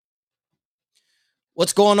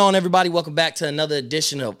What's going on, everybody? Welcome back to another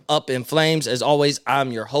edition of Up in Flames. As always,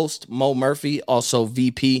 I'm your host, Mo Murphy, also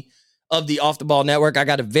VP of the Off the Ball Network. I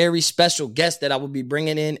got a very special guest that I will be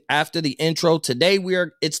bringing in after the intro. Today,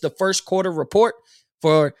 it's the first quarter report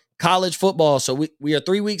for college football. So we are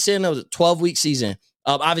 3 weeks in of a 12-week season.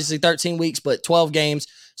 Obviously 13 weeks, but 12 games.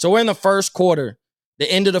 So we're in the first quarter, the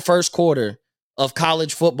end of the first quarter of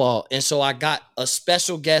college football. And so I got a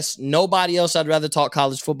special guest, nobody else I'd rather talk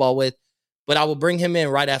college football with, but I will bring him in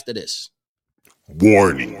right after this.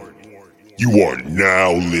 Warning, you are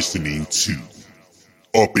now listening to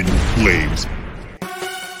Up in Flames.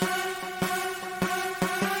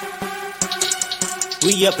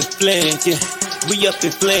 We up in flames, yeah. We up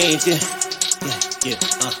in flames, yeah. Yeah.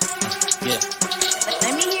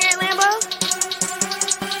 Let me hear it, Lambo.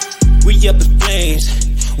 We up in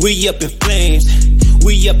flames. We up in flames.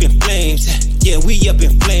 We up in flames. Yeah, we up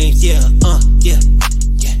in flames, yeah.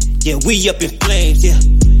 Yeah, we up in flames, yeah.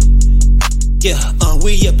 Yeah,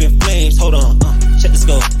 we up in flames. Hold on, check this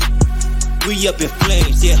go. We up in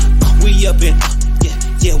flames, yeah. We up in,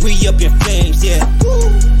 yeah, we up in flames, yeah.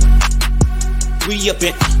 Woo. We up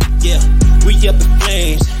in, yeah. We up in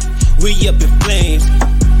flames. We up in flames.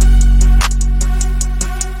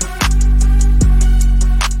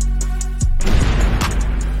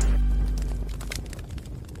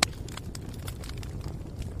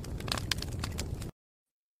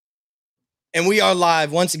 And we are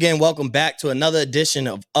live. Once again, welcome back to another edition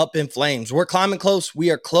of Up in Flames. We're climbing close.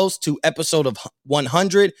 We are close to episode of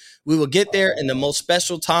 100. We will get there in the most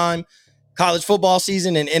special time, college football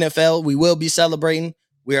season and NFL. We will be celebrating.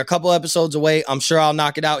 We are a couple episodes away. I'm sure I'll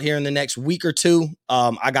knock it out here in the next week or two.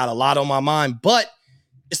 I got a lot on my mind, but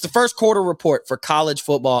it's the first quarter report for college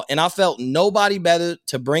football, and I felt nobody better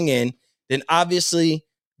to bring in than obviously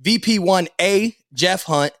VP1A, Jeff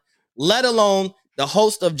Hunt, let alone the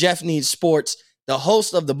host of Jeff Needs Sports, the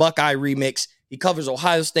host of the Buckeye Remix. He covers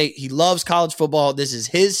Ohio State. He loves college football. This is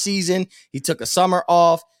his season. He took a summer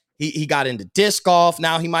off. He got into disc golf.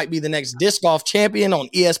 Now he might be the next disc golf champion on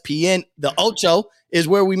ESPN. The Ocho is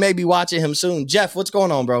where we may be watching him soon. Jeff, what's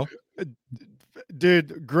going on, bro?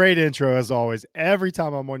 Dude, great intro as always. Every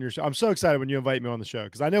time I'm on your show, I'm so excited when you invite me on the show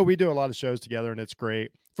because I know we do a lot of shows together and it's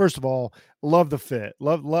great. First of all, love the fit.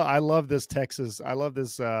 I love this Texas. I love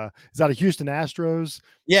this. Is that a Houston Astros?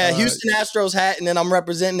 Yeah, Houston Astros hat, and then I'm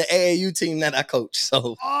representing the AAU team that I coach.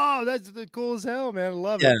 So, that's cool as hell, man. I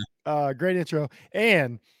love it. Great intro.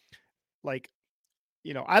 And I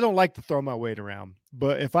don't like to throw my weight around,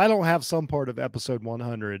 but if I don't have some part of episode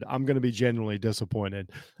 100, I'm going to be genuinely disappointed.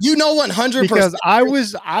 100%. Because I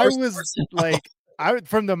was like,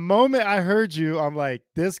 from the moment I heard you, I'm like,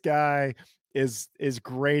 this guy is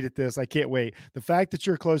great at this. I can't wait. The fact that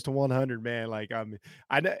you're close to 100, man, like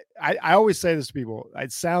I always say this to people.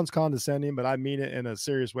 It sounds condescending, but I mean it in a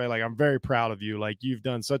serious way. Like, I'm very proud of you. Like, you've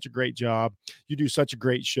done such a great job. You do such a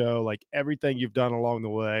great show. Like, everything you've done along the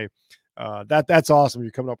way. That's awesome.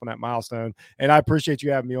 You're coming up on that milestone, and I appreciate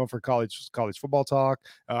you having me on for college football talk.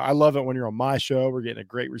 I love it when you're on my show. We're getting a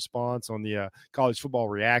great response on the college football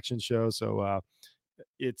reaction show. So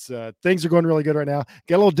it's things are going really good right now.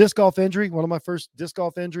 Get a little disc golf injury. One of my first disc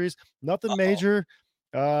golf injuries. Nothing major.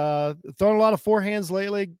 Throwing a lot of forehands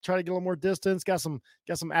lately. Try to get a little more distance. Got some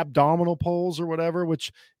abdominal pulls or whatever,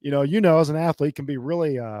 which you know as an athlete can be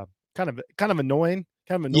really kind of annoying.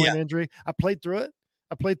 Kind of annoying injury. I played through it.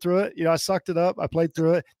 I sucked it up. I played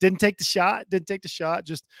through it. Didn't take the shot.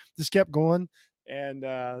 Just kept going. And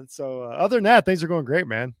so other than that, things are going great,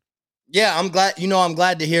 man. Yeah, I'm glad. I'm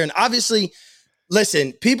glad to hear. And obviously,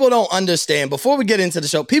 listen, people don't understand. Before we get into the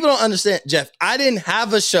show, people don't understand, Jeff. I didn't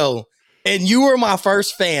have a show, and you were my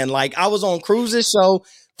first fan. Like, I was on Cruz's show.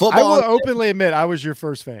 Football. I will openly admit I was your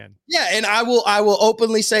first fan. Yeah, and I will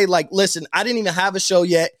openly say, like, listen, I didn't even have a show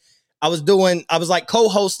yet. I was like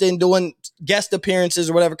co-hosting, doing guest appearances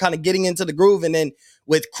or whatever, kind of getting into the groove. And then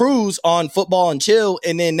with Cruz on Football and Chill.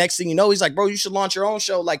 And then next thing you know, he's like, bro, you should launch your own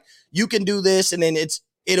show. Like, you can do this. And then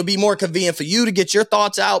it'll be more convenient for you to get your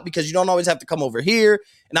thoughts out because you don't always have to come over here.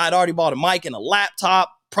 And I'd already bought a mic and a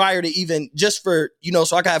laptop prior to even just for,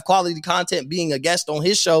 so I could have quality content being a guest on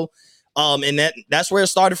his show. And that's where it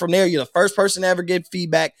started from there. You're the first person to ever get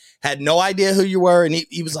feedback. Had no idea who you were. And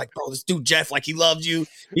he was like, bro, this dude, Jeff, like, he loved you.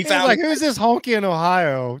 He found like, who's this honky in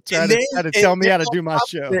Ohio trying to tell me how to do my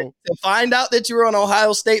show? To find out that you were an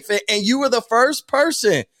Ohio State fan. And you were the first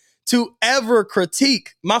person to ever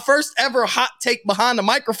critique my first ever hot take behind the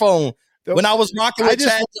microphone when I was rocking with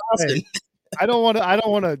Chad Johnson. I don't want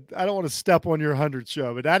to step on your 100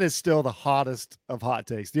 show, but that is still the hottest of hot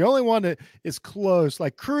takes. The only one that is close,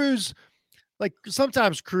 like Cruz, like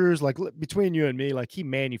sometimes Cruz, like between you and me, like he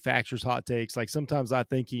manufactures hot takes. Like sometimes I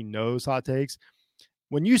think he knows hot takes.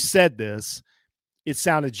 When you said this, it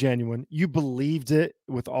sounded genuine. You believed it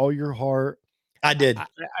with all your heart. I did.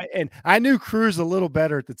 And I knew Cruz a little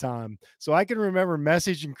better at the time. So I can remember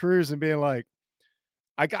messaging Cruz and being like,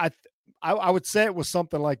 I would say it was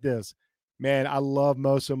something like this. Man, I love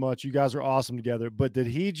Mo so much. You guys are awesome together. But did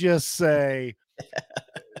he just say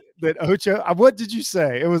that Ocho? What did you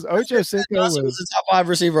say? It was Ocho Cinco was the top 5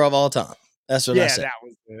 receiver of all time. That's what I said. that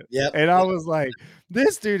was it. Yep. And I was like,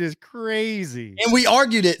 this dude is crazy. And we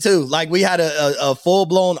argued it too. Like we had a full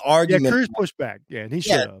blown argument. Yeah, Cruz pushed back. Yeah, and he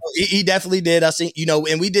should have. He definitely did. I see,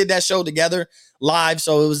 and we did that show together live.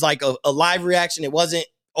 So it was like a live reaction. It wasn't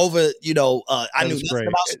over, I knew nothing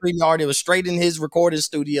about StreamYard. It was straight in his recording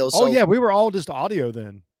studio. So, we were all just audio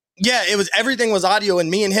then. Yeah, everything was audio, and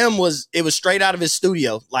me and him it was straight out of his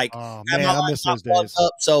studio. Like, oh man, I miss those days.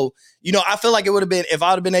 Up. So, I feel like it would have been, if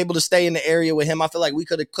I would have been able to stay in the area with him, I feel like we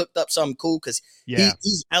could have cooked up something cool because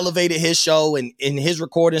he's elevated his show and in his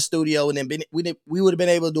recording studio, and then we would have been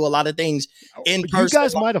able to do a lot of things in person. You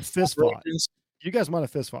guys might have fist fought. You guys might have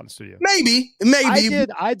fist fought in the studio. Maybe.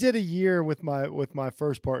 I did a year with my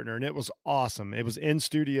first partner, and it was awesome. It was in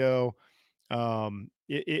studio.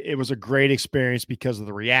 It was a great experience because of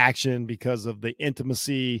the reaction, because of the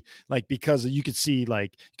intimacy, like because you could see,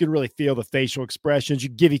 like you could really feel the facial expressions. You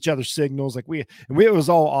give each other signals, like it was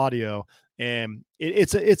all audio, and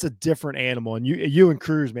it's a different animal. And you and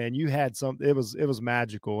Cruz, man, you had something. It was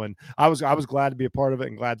magical, and I was glad to be a part of it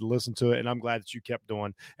and glad to listen to it. And I'm glad that you kept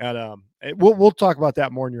doing. And we'll talk about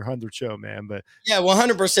that more in your 100th show, man. But yeah,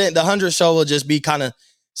 100%. The 100th show will just be kind of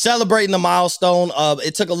celebrating the milestone.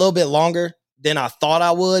 It took a little bit longer than I thought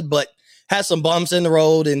I would, but had some bumps in the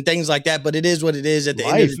road and things like that. But it is what it is at the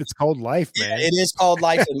end. It's called life, man. Yeah, it is called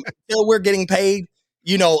life. And until we're getting paid,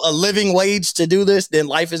 a living wage to do this, then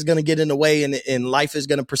life is going to get in the way and life is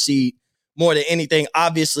going to proceed more than anything.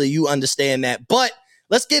 Obviously, you understand that. But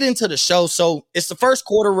let's get into the show. So it's the first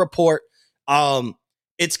quarter report.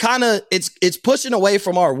 It's pushing away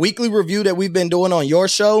from our weekly review that we've been doing on your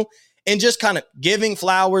show and just kind of giving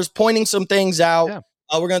flowers, pointing some things out. Yeah.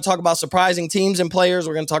 We're going to talk about surprising teams and players.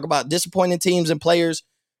 We're going to talk about disappointing teams and players.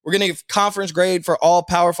 We're going to give conference grade for all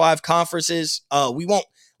Power 5 conferences. We won't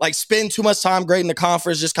spend too much time grading the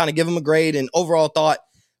conference, just kind of give them a grade and overall thought.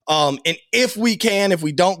 And if we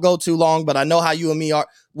don't go too long, but I know how you and me are,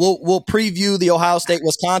 we'll preview the Ohio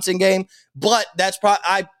State-Wisconsin game. But that's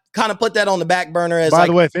I kind of put that on the back burner. As by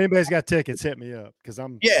the way, if anybody's got tickets, hit me up because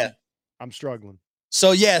I'm struggling.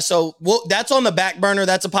 So that's on the back burner.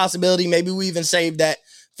 That's a possibility. Maybe we even save that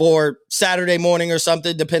for Saturday morning or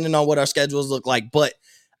something, depending on what our schedules look like. But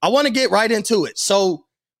I want to get right into it. So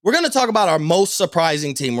we're going to talk about our most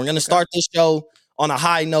surprising team. We're going to start this show on a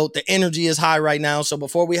high note. The energy is high right now. So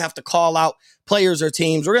before we have to call out players or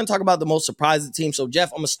teams, we're going to talk about the most surprising team. So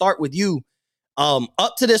Jeff, I'm going to start with you.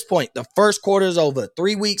 Up to this point, the first quarter is over.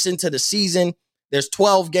 3 weeks into the season, there's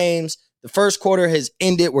 12 games. The first quarter has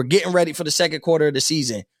ended. We're getting ready for the second quarter of the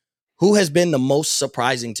season. Who has been the most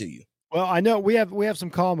surprising to you? Well, I know we have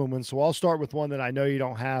some common ones, so I'll start with one that I know you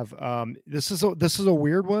don't have. This is a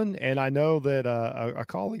weird one, and I know that a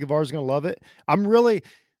colleague of ours is going to love it.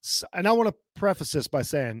 And I want to preface this by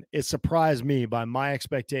saying it surprised me by my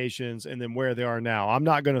expectations and then where they are now. I'm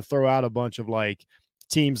not going to throw out a bunch of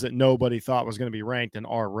teams that nobody thought was going to be ranked and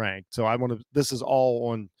are ranked. So this is all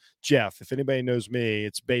on Jeff. If anybody knows me,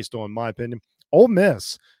 it's based on my opinion. Ole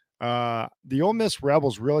Miss. The Ole Miss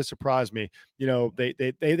Rebels really surprised me.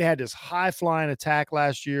 They had this high flying attack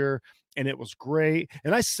last year, and it was great.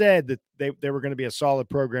 And I said that they were going to be a solid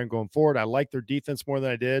program going forward. I like their defense more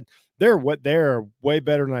than I did. They're way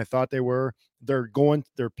better than I thought they were. They're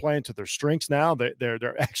playing to their strengths now.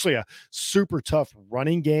 They're actually a super tough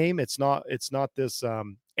running game. It's not this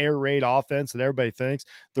air raid offense that everybody thinks.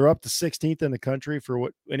 They're up to 16th in the country for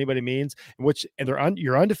what anybody means.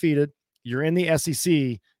 You're undefeated. You're in the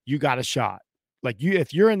SEC. You got a shot.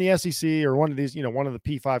 If you're in the SEC or one of these, one of the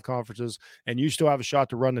P5 conferences, and you still have a shot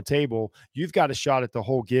to run the table, you've got a shot at the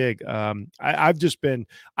whole gig. I'm not going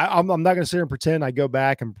to sit here and pretend I go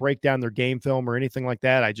back and break down their game film or anything like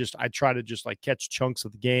that. I try to just catch chunks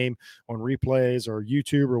of the game on replays or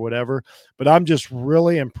YouTube or whatever. But I'm just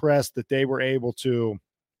really impressed that they were able to,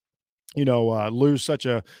 lose such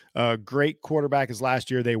a great quarterback as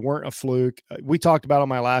last year. They weren't a fluke. We talked about on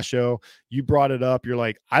my last show. You brought it up. You're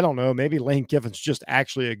like, I don't know. Maybe Lane Kiffin's just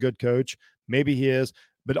actually a good coach. Maybe he is.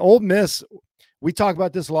 But Ole Miss, we talk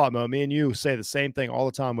about this a lot, Mo. Me and you say the same thing all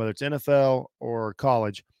the time, whether it's NFL or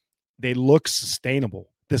college. They look sustainable.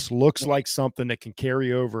 this looks like something that can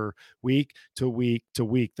carry over week to week to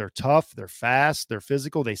week. They're tough, they're fast, they're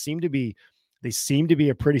physical. They seem to be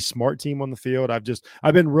a pretty smart team on the field.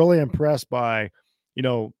 I've been really impressed by,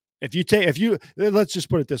 let's just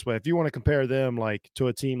put it this way. If you want to compare them like to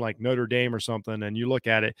a team like Notre Dame or something, and you look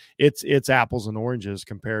at it, it's apples and oranges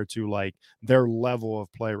compared to like their level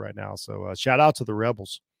of play right now. So shout out to the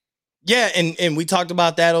Rebels. Yeah, and we talked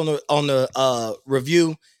about that on the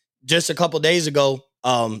review just a couple days ago.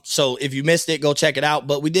 So if you missed it, go check it out.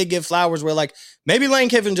 But we did give flowers where like maybe Lane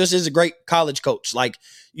Kiffin just is a great college coach. Like,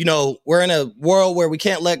 we're in a world where we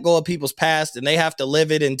can't let go of people's past and they have to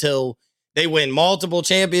live it until they win multiple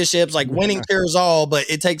championships. Like winning cures all, but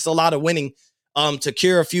it takes a lot of winning to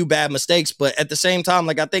cure a few bad mistakes. But at the same time,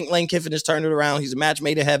 like I think Lane Kiffin has turned it around. He's a match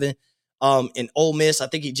made in heaven. In Ole Miss, I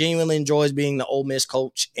think he genuinely enjoys being the Ole Miss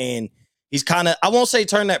coach, and he's kind of, I won't say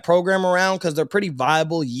turn that program around because they're pretty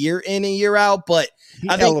viable year in and year out, but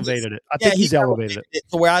I think elevated it. I think he's elevated it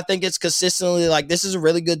to where I think it's consistently like this is a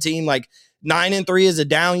really good team. Like 9-3 is a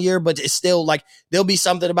down year, but it's still like there'll be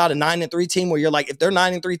something about a 9-3 team where you're like, if they're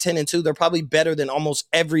 9-3, 10-2, they're probably better than almost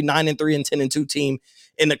every 9-3 and 10-2 team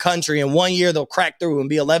in the country. And one year they'll crack through and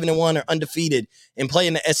be 11-1 or undefeated and play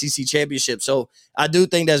in the SEC championship. So I do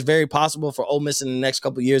think that's very possible for Ole Miss in the next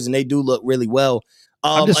couple of years, and they do look really well.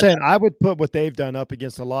 I'm just saying, I would put what they've done up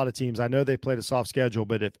against a lot of teams. I know they played a soft schedule,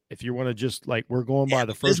 but if you want to just like we're going by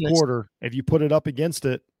the first quarter, if you put it up against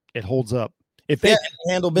it, it holds up. If they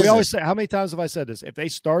handle business, we always say, how many times have I said this? If they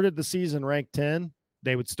started the season ranked 10,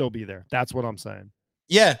 they would still be there. That's what I'm saying.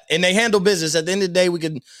 Yeah, and they handle business. At the end of the day, we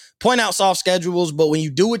can point out soft schedules, but when you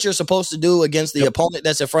do what you're supposed to do against the opponent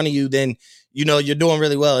that's in front of you, then you're doing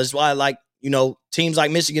really well. That's why teams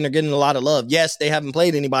like Michigan are getting a lot of love. Yes, they haven't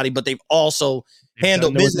played anybody, but they've also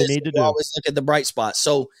handled business. They need to do. Always look at the bright spots.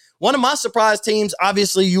 So one of my surprise teams,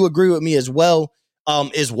 obviously you agree with me as well,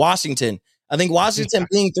 is Washington. I think Washington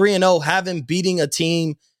being 3-0, having beating a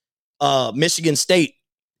team, Michigan State,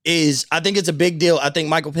 I think it's a big deal. I think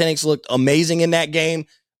Michael Penix looked amazing in that game.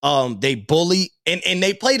 They bully and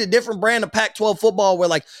they played a different brand of Pac-12 football where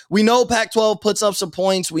like we know Pac-12 puts up some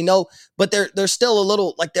points, we know, but they're still a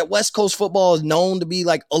little like that West Coast football is known to be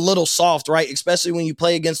like a little soft, right? Especially when you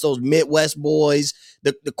play against those Midwest boys,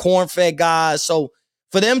 the corn-fed guys. So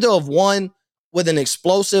for them to have won with an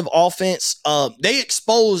explosive offense, they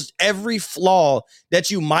exposed every flaw that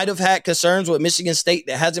you might have had concerns with Michigan State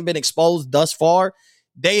that hasn't been exposed thus far.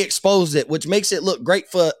 They exposed it, which makes it look great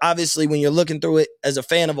for, obviously, when you're looking through it as a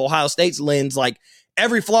fan of Ohio State's lens, like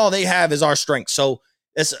every flaw they have is our strength. So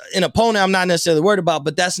it's an opponent I'm not necessarily worried about,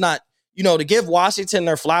 but that's not, to give Washington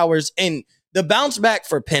their flowers. And the bounce back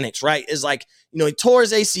for Penix, right, is like, he tore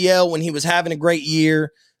his ACL when he was having a great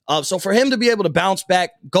year. So for him to be able to bounce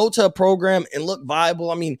back, go to a program and look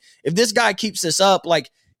viable, I mean, if this guy keeps this up, like,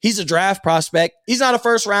 he's a draft prospect. He's not a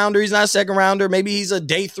first rounder. He's not a second rounder. Maybe he's a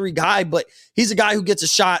day 3 guy, but he's a guy who gets a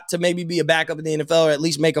shot to maybe be a backup in the NFL or at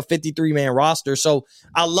least make a 53-man roster. So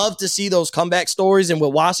I love to see those comeback stories. And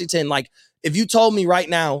with Washington, like if you told me right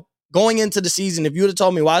now, going into the season, if you would have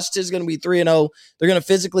told me Washington's going to be 3-0, they're going to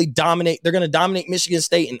physically dominate. They're going to dominate Michigan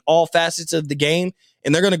State in all facets of the game,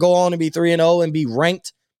 and they're going to go on and be 3-0 and be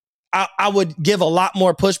ranked, I would give a lot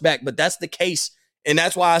more pushback, but that's the case. And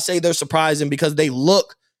that's why I say they're surprising, because they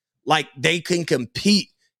look like they can compete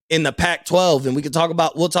in the Pac-12. And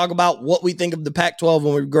we'll talk about what we think of the Pac-12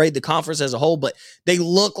 when we grade the conference as a whole, but they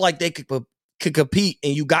look like they could compete.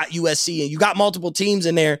 And you got USC and you got multiple teams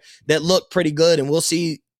in there that look pretty good. And we'll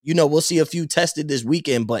see a few tested this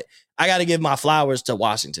weekend, but I got to give my flowers to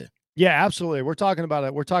Washington. Yeah, absolutely. We're talking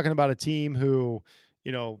about a team who,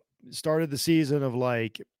 started the season of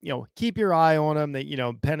like, keep your eye on them. That,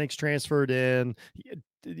 Penix transferred in.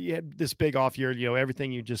 This big off year,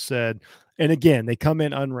 everything you just said. And again, they come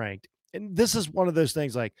in unranked. And this is one of those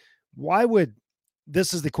things like,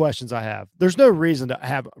 this is the questions I have. There's no reason to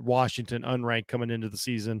have Washington unranked coming into the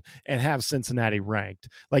season and have Cincinnati ranked.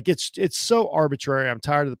 Like it's so arbitrary. I'm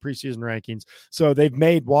tired of the preseason rankings. So they've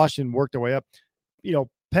made Washington work their way up.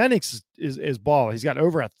 Penix is ball. He's got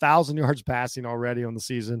over 1,000 yards passing already on the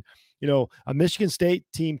season. A Michigan State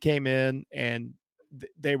team came in and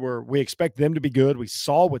we expect them to be good. We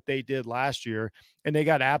saw what they did last year, and they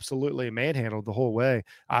got absolutely manhandled the whole way.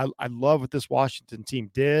 I love what this Washington team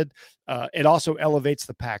did. It also elevates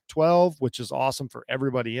the Pac-12, which is awesome for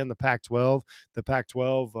everybody in the Pac-12. The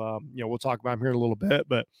Pac-12, we'll talk about them here in a little bit,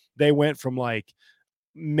 but they went from like,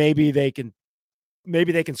 maybe they can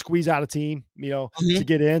squeeze out a team, to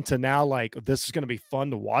get into now, like, this is going to be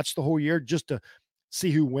fun to watch the whole year just to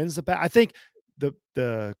see who wins the Pac. I think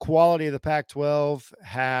the quality of the Pac-12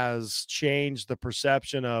 has changed the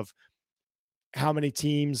perception of how many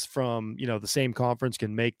teams from, the same conference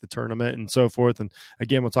can make the tournament and so forth. And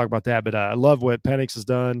again, we'll talk about that, but I love what Penix has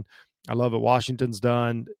done. I love what Washington's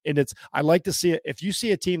done. And I like to see it. If you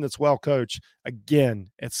see a team that's well coached, again,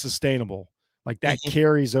 it's sustainable. Like that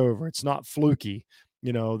carries over. It's not fluky.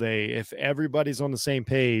 If everybody's on the same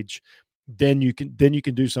page, then you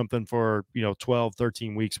can do something for, 12,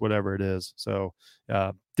 13 weeks, whatever it is. So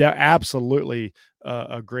they're absolutely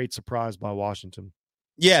a great surprise by Washington.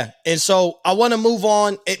 Yeah. And so I want to move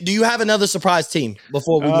on. Do you have another surprise team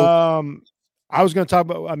before we move? I was going to talk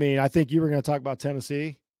about, I think you were going to talk about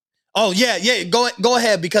Tennessee. Oh yeah. Go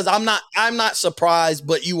ahead, because I'm not surprised,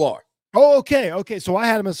 but you are. Oh, okay. So I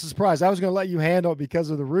had them as a surprise. I was going to let you handle it because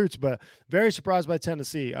of the roots, but very surprised by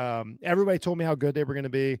Tennessee. Everybody told me how good they were going to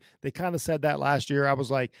be. They kind of said that last year. I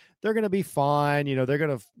was like, they're going to be fine.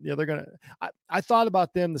 I thought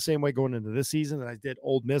about them the same way going into this season that I did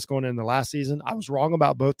Ole Miss going into last season. I was wrong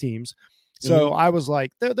about both teams. So I was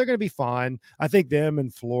like, they're going to be fine. I think them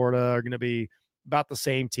and Florida are going to be about the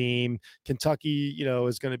same team. Kentucky,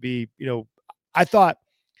 is going to be,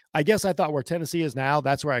 I guess I thought where Tennessee is now,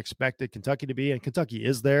 that's where I expected Kentucky to be, and Kentucky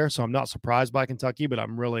is there. So I'm not surprised by Kentucky, but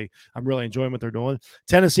I'm really enjoying what they're doing.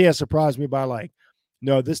 Tennessee has surprised me by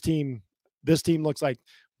no, this team looks like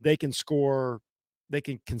they can score. They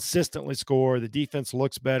can consistently score. The defense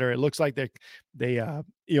looks better. It looks like everybody's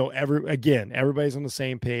on the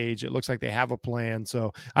same page. It looks like they have a plan.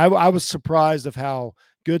 So I was surprised of how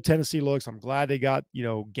good Tennessee looks. I'm glad they got,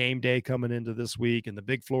 game day coming into this week and the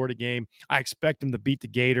big Florida game. I expect them to beat the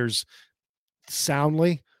Gators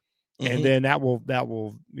soundly. And then that will,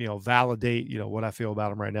 validate, what I feel about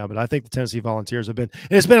them right now. But I think the Tennessee Volunteers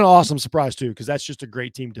it's been an awesome surprise too, because that's just a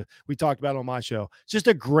great team we talked about on my show. It's just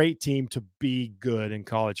a great team to be good in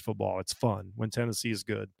college football. It's fun when Tennessee is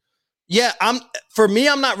good. Yeah, I'm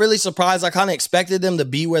not really surprised. I kind of expected them to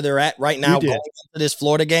be where they're at right now going into this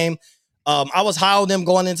Florida game. I was high on them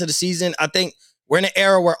going into the season. I think we're in an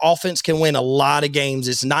era where offense can win a lot of games.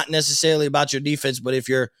 It's not necessarily about your defense, but if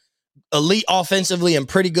you're elite offensively and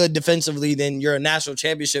pretty good defensively, then you're a national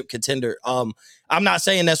championship contender. I'm not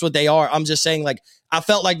saying that's what they are. I'm just saying, I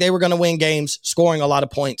felt like they were going to win games, scoring a lot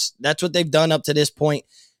of points. That's what they've done up to this point.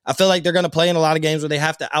 I feel like they're going to play in a lot of games where they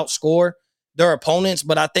have to outscore their opponents,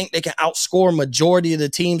 but I think they can outscore majority of the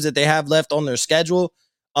teams that they have left on their schedule.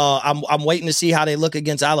 I'm waiting to see how they look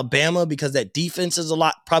against Alabama, because that defense is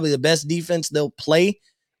probably the best defense they'll play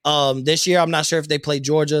this year. I'm not sure if they play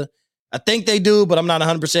Georgia. I think they do, but I'm not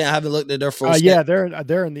 100%. I haven't looked at their full schedule. Yeah,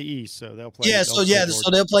 they're in the East, so they'll play. Yeah, so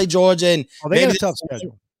they'll play Georgia, and they have a tough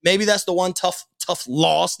schedule. Maybe that's the one tough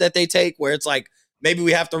loss that they take, where it's like maybe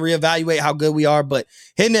we have to reevaluate how good we are. But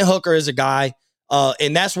Hendon Hooker is a guy,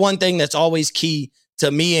 and that's one thing that's always key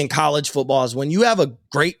to me in college football is when you have a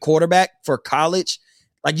great quarterback for college.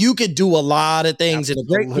 Like, you could do a lot of things, and a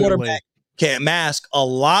great quarterback can mask a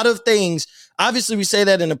lot of things. Obviously, we say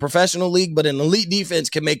that in a professional league, but an elite defense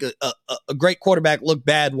can make a great quarterback look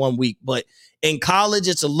bad one week. But in college,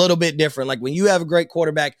 it's a little bit different. Like, when you have a great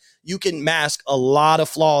quarterback, you can mask a lot of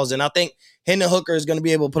flaws. And I think Hendon Hooker is going to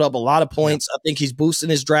be able to put up a lot of points. I think he's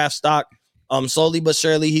boosting his draft stock slowly but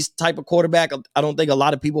surely. He's the type of quarterback I don't think a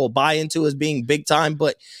lot of people will buy into as being big time,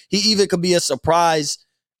 but he even could be a surprise.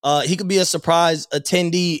 He could be a surprise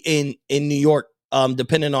attendee in New York,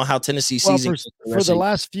 depending on how Tennessee season. For the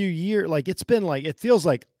last few years, it's been it feels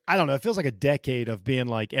like, I don't know, it feels like a decade of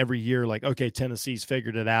being every year, okay, Tennessee's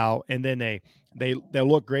figured it out, and then they'll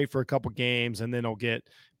look great for a couple games, and then they'll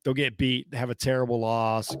get beat, have a terrible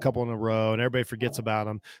loss, a couple in a row, and everybody forgets about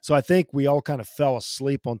them. So I think we all kind of fell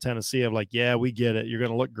asleep on Tennessee of yeah, we get it. You're going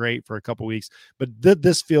to look great for a couple weeks, but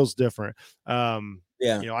this feels different.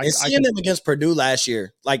 Yeah, seeing them against Purdue last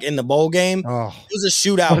year, in the bowl game, it was a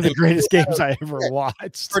shootout. One of the greatest games I ever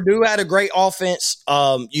watched. Purdue had a great offense.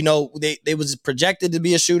 They was projected to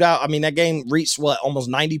be a shootout. I mean, that game reached almost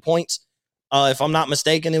 90 points, if I'm not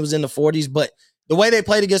mistaken. It was in the 40s. But the way they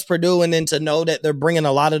played against Purdue, and then to know that they're bringing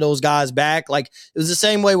a lot of those guys back, it was the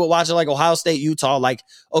same way with watching Ohio State, Utah.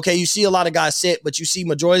 Okay, you see a lot of guys sit, but you see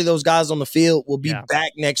majority of those guys on the field will be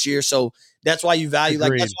back next year. So that's why you value. That's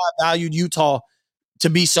why I valued Utah to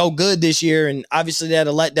be so good this year. And obviously they had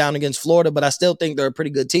a letdown against Florida, but I still think they're a pretty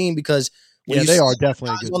good team, because when they are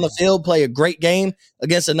definitely a good on the field play a great game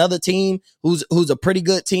against another team who's a pretty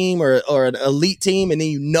good team or an elite team, and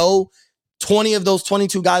then 20 of those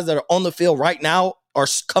 22 guys that are on the field right now are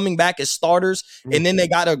coming back as starters, and then they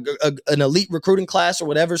got an elite recruiting class or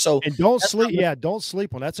whatever. So and don't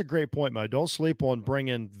sleep on. That's a great point, Mo. Don't sleep on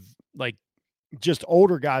bringing just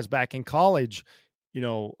older guys back in college.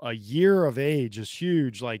 a year of age is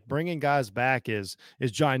huge. Like bringing guys back is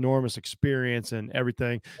ginormous experience and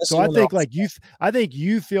everything. So I think I think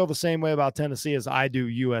you feel the same way about Tennessee as I do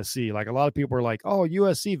USC. Like a lot of people are like, oh,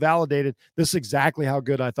 USC validated. This is exactly how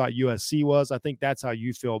good I thought USC was. I think that's how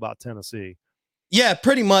you feel about Tennessee. Yeah,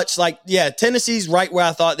 pretty much. Like, yeah, Tennessee's right where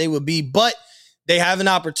I thought they would be, but they have an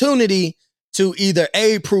opportunity to either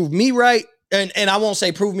prove me right. And I won't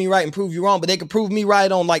say prove me right and prove you wrong, but they could prove me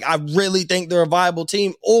right on like, I really think they're a viable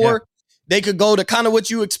team, or they could go to kind of what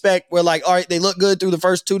you expect where like, all right, they look good through the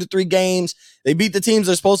first 2 to 3 games. They beat the teams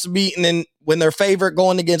they're supposed to beat. And then when they're favorite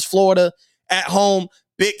going against Florida at home,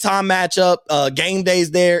 big time matchup, game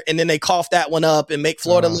days there. And then they cough that one up and make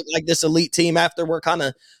Florida look like this elite team after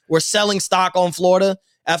we're selling stock on Florida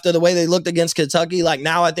after the way they looked against Kentucky. Like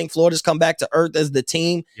now I think Florida's come back to earth as the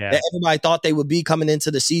team that everybody thought they would be coming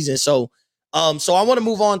into the season. So I want to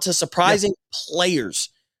move on to surprising players.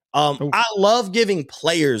 I love giving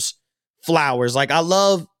players flowers. Like I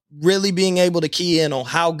love really being able to key in on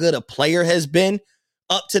how good a player has been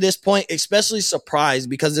up to this point, especially surprised,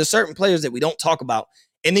 because there's certain players that we don't talk about.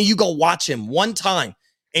 And then you go watch him one time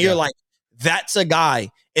and you're like, that's a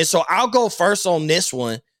guy. And so I'll go first on this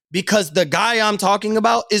one because the guy I'm talking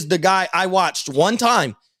about is the guy I watched one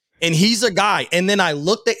time and he's a guy. And then I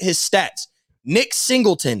looked at his stats. Nick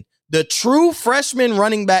Singleton, the true freshman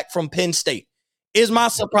running back from Penn State, is my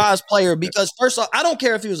surprise player because first off, I don't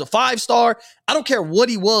care if he was a 5-star. I don't care what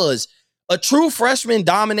he was. A true freshman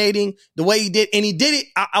dominating the way he did. And he did it.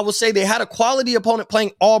 I would say they had a quality opponent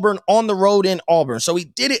playing Auburn on the road in Auburn. So he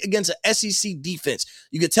did it against an SEC defense.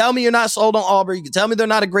 You could tell me you're not sold on Auburn. You could tell me they're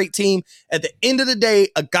not a great team. At the end of the day,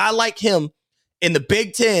 a guy like him in the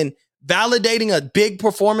Big Ten validating a big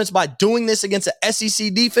performance by doing this against an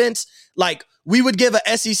SEC defense, like we would give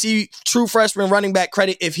a SEC true freshman running back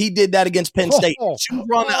credit if he did that against Penn State. On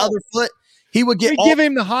the other foot, he would get. Give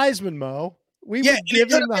him the Heisman, Mo. We would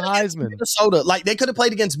give him the Heisman. Minnesota, like they could have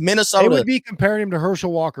played against Minnesota. They would be comparing him to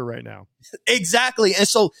Herschel Walker right now. Exactly. And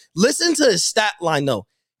so listen to his stat line though.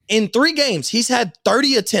 In 3 games, he's had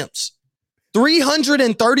 30 attempts,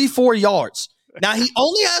 334 yards. Now he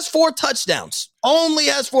only has 4 touchdowns.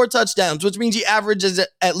 Which means he averages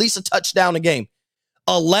at least a touchdown a game.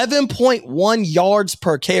 11.1 yards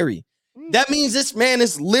per carry. That means this man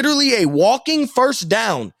is literally a walking first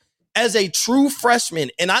down as a true freshman.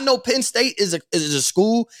 And I know Penn State is a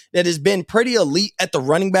school that has been pretty elite at the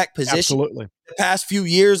running back position. Absolutely. The past few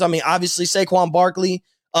years. I mean, obviously Saquon Barkley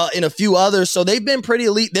and a few others. So they've been pretty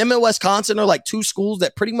elite. Them and Wisconsin are like 2 schools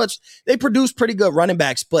that pretty much, they produce pretty good running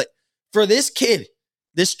backs. But for this kid,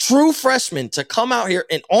 this true freshman to come out here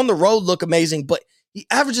and on the road look amazing, but he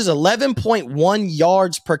averages 11.1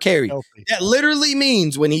 yards per carry. Healthy. That literally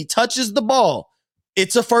means when he touches the ball,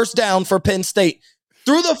 it's a first down for Penn State.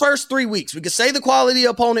 Through the first 3 weeks, we could say the quality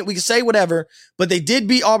opponent, we could say whatever, but they did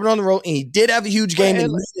beat Auburn on the road, and he did have a huge game.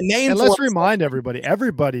 And let's remind everybody,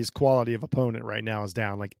 everybody's quality of opponent right now is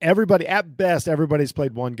down. Like everybody, at best, everybody's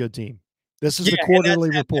played one good team. This is the quarterly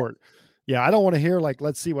report. Yeah, I don't want to hear like,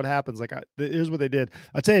 let's see what happens. Like, here's what they did.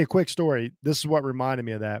 I'll tell you a quick story. This is what reminded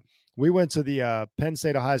me of that. We went to the Penn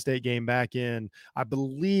State-Ohio State game back in, I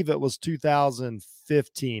believe it was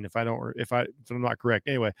 2015, if I'm not correct.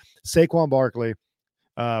 Anyway, Saquon Barkley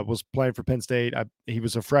was playing for Penn State. He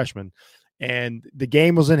was a freshman, and the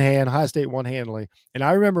game was in hand. Ohio State won handily. And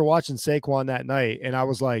I remember watching Saquon that night, and I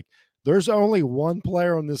was like, there's only one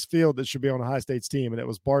player on this field that should be on Ohio State's team, and it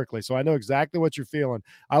was Barkley. So I know exactly what you're feeling.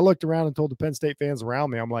 I looked around and told the Penn State fans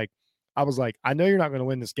around me, I was like, I know you're not going to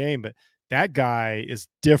win this game, but that guy is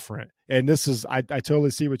different. And this is, I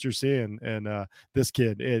totally see what you're seeing. And this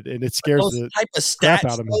kid, and it scares the type of stats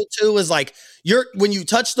out of me too. Is like when you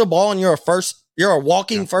touch the ball and you're a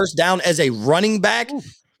walking first down as a running back. Ooh.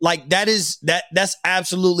 Like that's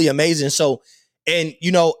absolutely amazing. So, and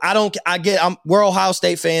we're Ohio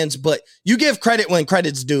State fans, but you give credit when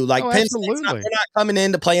credit's due. Like Penn State's we're not coming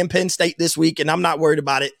in to play in Penn State this week, and I'm not worried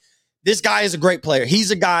about it. This guy is a great player. He's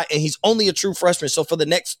a guy, and he's only a true freshman. So for the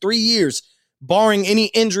next 3 years, barring any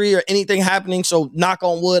injury or anything happening, so knock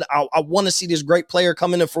on wood, I want to see this great player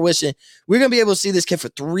come into fruition. We're going to be able to see this kid for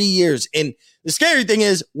 3 years. And the scary thing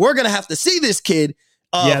is we're going to have to see this kid.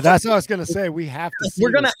 That's what I was going to say. We have to see We're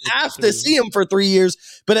going to have to see him for 3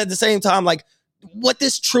 years. But at the same time, like what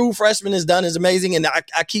this true freshman has done is amazing. And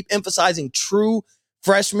I keep emphasizing true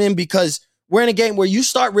freshmen because we're in a game where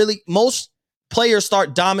most players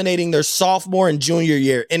start dominating their sophomore and junior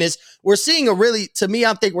year. And we're seeing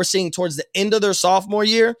I think we're seeing towards the end of their sophomore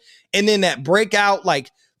year. And then that breakout,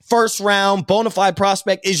 like first round bona fide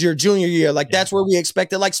prospect is your junior year. Like that's where we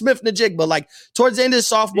expected, like Smith Najigba, like towards the end of his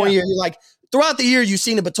sophomore year, you're like throughout the year, you've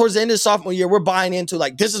seen it, but towards the end of the sophomore year, we're buying into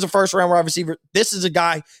like, this is a first-round wide receiver. This is a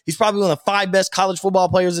guy, he's probably one of the 5 best college football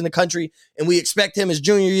players in the country, and we expect him his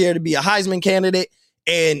junior year to be a Heisman candidate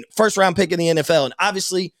and first-round pick in the NFL. And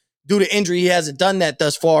obviously, due to injury, he hasn't done that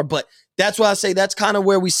thus far, but that's why I say that's kind of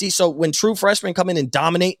where we see. So when true freshmen come in and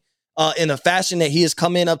dominate in the fashion that he has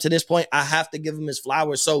come in up to this point, I have to give him his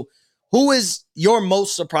flowers. So who is your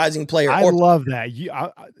most surprising player? I love that.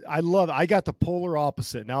 I got the polar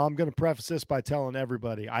opposite. Now I'm going to preface this by telling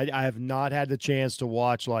everybody I have not had the chance to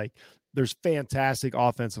watch, like, there's fantastic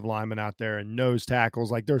offensive linemen out there and nose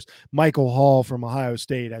tackles. Like, there's Michael Hall from Ohio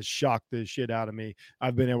State has shocked the shit out of me.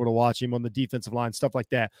 I've been able to watch him on the defensive line, stuff like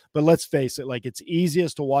that. But let's face it, like, it's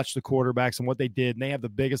easiest to watch the quarterbacks and what they did, and they have the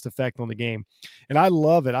biggest effect on the game. And I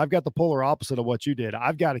love it. I've got the polar opposite of what you did.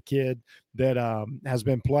 I've got a kid that has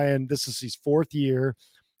been playing. This is his 4th year.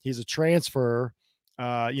 He's a transfer.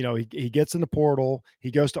 He gets in the portal.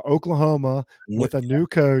 He goes to Oklahoma with a new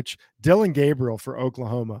coach, Dillon Gabriel for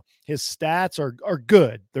Oklahoma. His stats are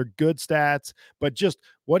good. They're good stats, but just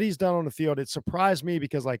what he's done on the field, it surprised me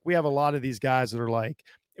because, like, we have a lot of these guys that are like,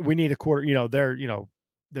 we need a quarter,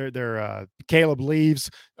 they're Caleb leaves.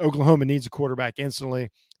 Oklahoma needs a quarterback instantly.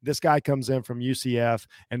 This guy comes in from UCF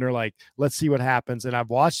and they're like, let's see what happens. And I've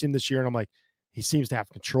watched him this year and I'm like, he seems to have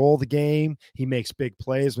control of the game. He makes big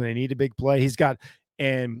plays when they need a big play. This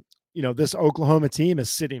Oklahoma team is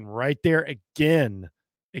sitting right there again,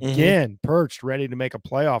 perched, ready to make a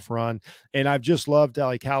playoff run. And I've just loved how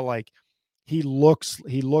he looks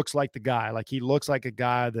like the guy. Like, he looks like a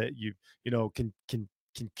guy that can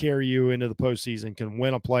carry you into the postseason, can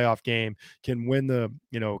win a playoff game, can win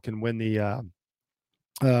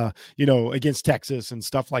against Texas and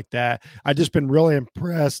stuff like that. I've just been really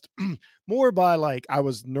impressed more by, like, I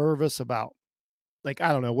was nervous about, like,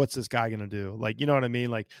 I don't know, what's this guy going to do? Like, you know what I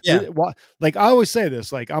mean? Like, yeah. Like, I always say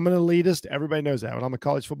this, like, I'm an elitist. Everybody knows that when I'm a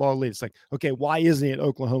college football elitist. Like, okay, why isn't he at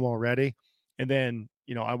Oklahoma already? And then,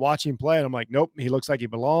 I watch him play and I'm like, nope, he looks like he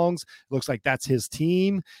belongs. It looks like that's his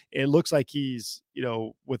team. It looks like he's,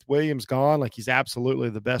 with Williams gone, like, he's absolutely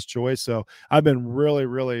the best choice. So I've been really,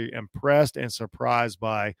 really impressed and surprised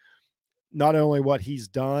by not only what he's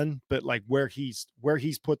done, but like where he's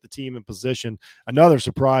put the team in position. Another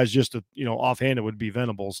surprise, just to, offhanded, would be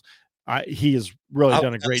Venables. He has really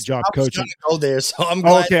done a great job coaching. Go there, so I'm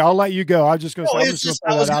glad. Okay, I'll let you go. I'm just going to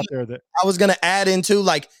throw that out there. That I was going to add into,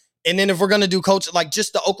 like, and then if we're going to do coach, like,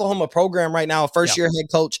 just the Oklahoma program right now, first year head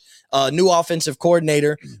coach, new offensive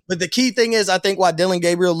coordinator. But the key thing is, I think why Dillon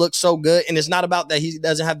Gabriel looks so good, and it's not about that he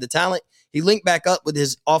doesn't have the talent. He linked back up with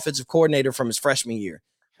his offensive coordinator from his freshman year.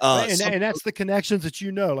 And that's the connections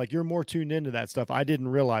that, like, you're more tuned into that stuff. I didn't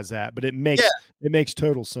realize that, but it makes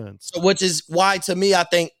total sense. So, which is why, to me, I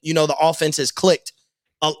think, the offense has clicked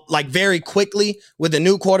like very quickly with a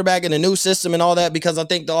new quarterback and a new system and all that, because I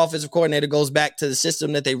think the offensive coordinator goes back to the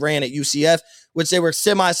system that they ran at UCF, which they were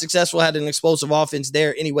semi-successful, had an explosive offense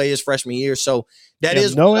there anyway his freshman year. So that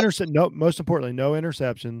is most importantly, no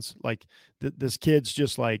interceptions. Like, this kid's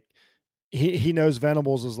just like, he knows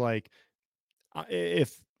Venables is like,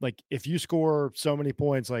 if you score so many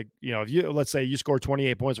points, like, let's say you score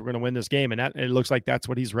 28 points, we're going to win this game. And it looks like that's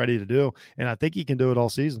what he's ready to do. And I think he can do it all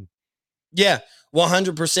season. Yeah,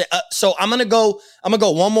 100%. So I'm gonna go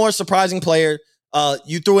one more surprising player.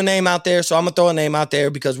 You threw a name out there, so I'm gonna throw a name out there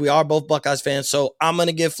because we are both Buckeyes fans. So I'm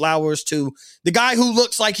gonna give flowers to the guy who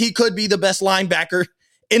looks like he could be the best linebacker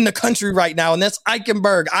in the country right now, and that's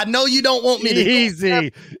Eichenberg. I know you don't want me to easy.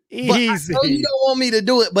 I know you don't want me to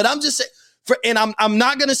do it, but I'm just saying. I'm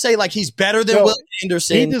not gonna say like he's better than Will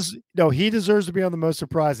Anderson. He deserves to be on the most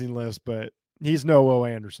surprising list, but he's no Will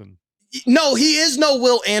Anderson. No, he is no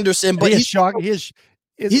Will Anderson, but he's shocking. He's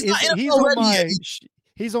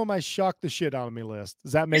on my shock the shit out of me list.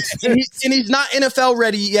 Does that make sense? And he's not NFL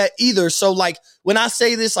ready yet either. So, like, when I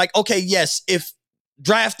say this, like, okay, yes, if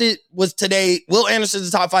drafted was today, Will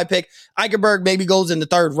Anderson's the top 5 pick. Eichenberg maybe goes in the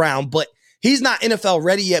 3rd round, but he's not NFL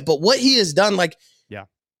ready yet. But what he has done, like,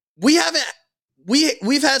 we've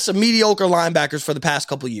had some mediocre linebackers for the past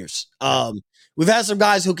couple of years. We've had some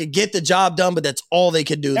guys who could get the job done, but that's all they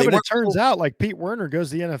could do. Yeah, but it turns out, like, Pete Werner goes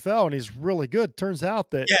to the NFL and he's really good. Turns out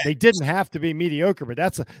that they didn't have to be mediocre, but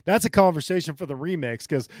that's a conversation for the remix,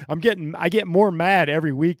 because I get more mad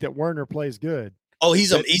every week that Werner plays good. Oh,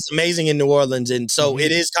 he's amazing in New Orleans, and so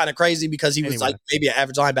it is kind of crazy because he was like maybe an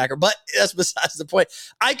average linebacker, but that's besides the point.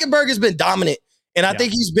 Eichenberg has been dominant. And I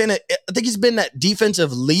think he's been that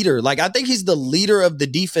defensive leader. Like, I think he's the leader of the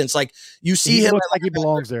defense. Like, you see him looks like he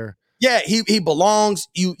belongs there. Yeah, he belongs.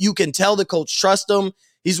 You can tell the coach trusts him.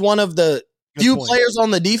 He's one of the few players on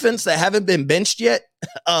the defense that haven't been benched yet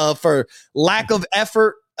for lack of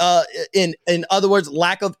effort in other words,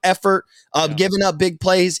 lack of effort, giving up big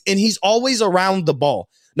plays, and he's always around the ball.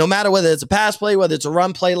 No matter whether it's a pass play, whether it's a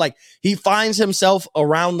run play, like he finds himself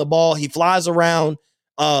around the ball. He flies around.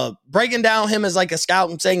 Breaking down him as like a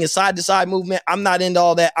scout and saying his side-to-side movement, I'm not into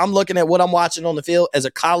all that. I'm looking at what I'm watching on the field as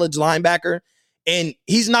a college linebacker, and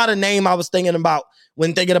he's not a name I was thinking about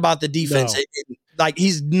when thinking about the defense. No. Like,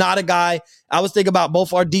 he's not a guy. I was thinking about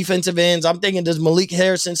both our defensive ends. I'm thinking, does Malik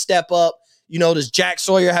Harrison step up? You know, does Jack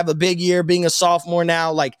Sawyer have a big year being a sophomore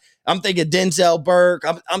now? Like, I'm thinking Denzel Burke.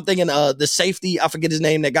 I'm thinking the safety, I forget his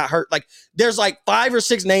name, that got hurt. Like, there's like 5 or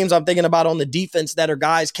 6 names I'm thinking about on the defense that are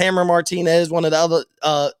guys. Cameron Martinez, one of the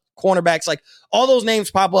other cornerbacks. Like, all those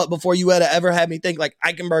names pop up before you ever had me think like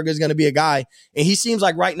Eichenberg is going to be a guy. And he seems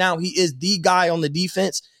like right now he is the guy on the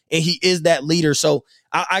defense, and he is that leader. So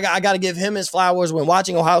I got to give him his flowers. When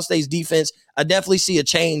watching Ohio State's defense, I definitely see a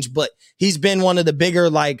change, but he's been one of the bigger,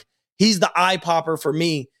 like, he's the eye popper for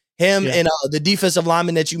me. Him and the defensive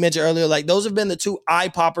lineman that you mentioned earlier, like, those have been the 2 eye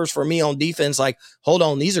poppers for me on defense. Like, hold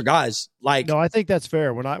on, these are guys. Like, no, I think that's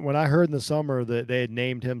fair. When I heard in the summer that they had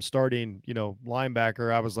named him starting,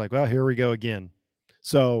 linebacker, I was like, well, here we go again.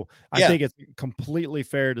 So I think it's completely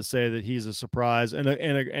fair to say that he's a surprise and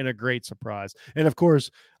a great surprise. And of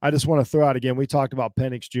course, I just want to throw out again, we talked about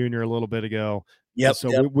Penix Jr. a little bit ago. Yep.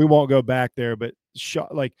 So we won't go back there, but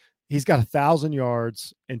he's got 1,000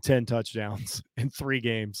 yards and 10 touchdowns in 3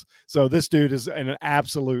 games. So this dude is an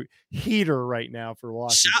absolute heater right now for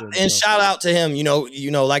Washington. Shout out to him. You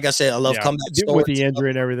know, like I said, I love comeback stories with the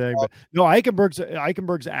injury and everything. But no,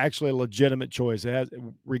 Eichenberg's actually a legitimate choice. It has,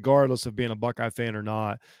 regardless of being a Buckeye fan or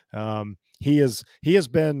not. He has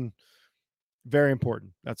been very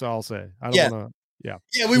important. That's all I'll say. I don't want to.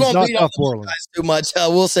 Yeah, we won't beat up the Buckeyes too much.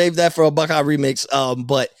 We'll save that for a Buckeye remix.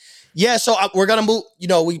 But. Yeah, so we're going to move,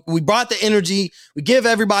 we brought the energy. We give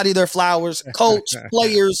everybody their flowers, coach,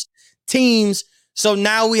 players, teams. So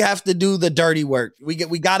now we have to do the dirty work. We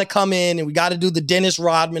got to come in and we got to do the Dennis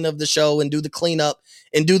Rodman of the show and do the cleanup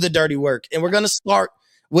and do the dirty work. And we're going to start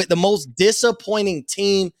with the most disappointing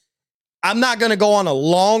team. I'm not going to go on a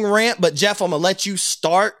long rant, but Jeff, I'm going to let you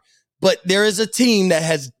start. But there is a team that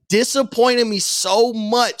has disappointed me so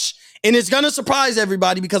much. And it's going to surprise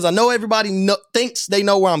everybody because I know everybody thinks they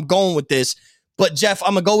know where I'm going with this. But, Jeff,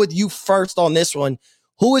 I'm going to go with you first on this one.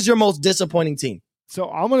 Who is your most disappointing team? So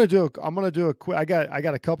I'm going to do a quick, I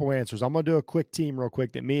got a couple answers. I'm going to do a quick team real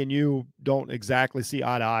quick that me and you don't exactly see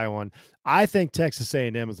eye to eye on. I think Texas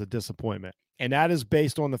A&M is a disappointment. And that is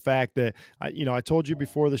based on the fact that, I told you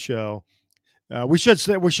before the show, we should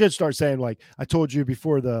start saying, like, I told you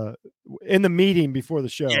in the meeting before the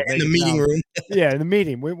show. Yeah, in the meeting room. Yeah, in the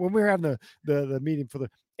meeting. When we were having the meeting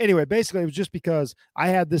anyway, basically it was just because I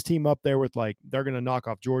had this team up there with, like, they're going to knock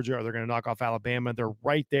off Georgia or they're going to knock off Alabama. They're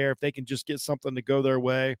right there if they can just get something to go their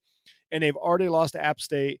way. And they've already lost to App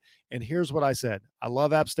State. And here's what I said. I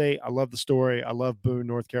love App State. I love the story. I love Boone,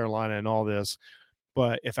 North Carolina and all this.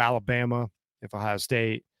 But if Alabama, if Ohio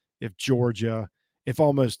State, if Georgia, if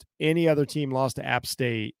almost any other team lost to App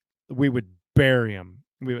State, we would bury them.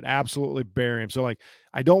 We would absolutely bury them. So, like,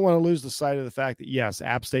 I don't want to lose the sight of the fact that, yes,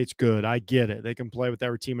 App State's good. I get it. They can play with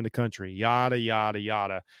every team in the country, yada, yada,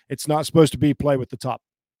 yada. It's not supposed to be play with the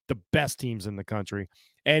best teams in the country.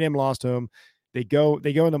 A&M lost to them. They go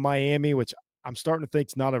into Miami, which I'm starting to think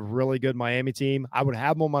is not a really good Miami team. I would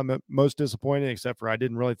have them on my most disappointing, except for I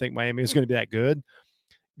didn't really think Miami was going to be that good.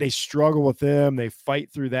 They struggle with them. They fight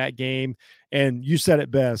through that game. And you said it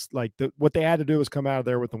best. Like, what they had to do was come out of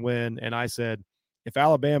there with a win. And I said, if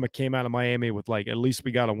Alabama came out of Miami with, like, at least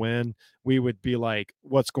we got a win, we would be like,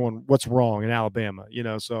 what's wrong in Alabama?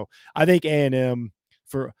 So I think A&M,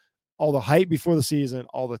 for all the hype before the season,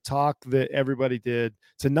 all the talk that everybody did,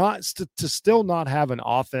 to still not have an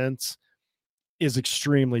offense is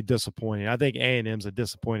extremely disappointing. I think A&M's a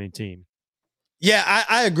disappointing team. Yeah,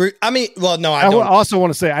 I agree. I mean, well, no, I don't. Also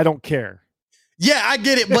want to say I don't care. Yeah, I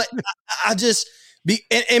get it, but I just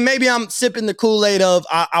and maybe I'm sipping the Kool-Aid of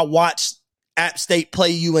I watched App State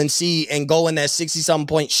play UNC and go in that 60-something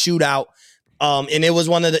point shootout. And it was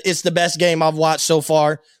it's the best game I've watched so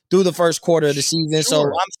far through the first quarter of the season. So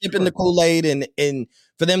I'm sipping the Kool-Aid and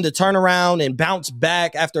for them to turn around and bounce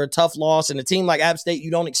back after a tough loss, and a team like App State, you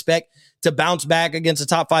don't expect to bounce back against a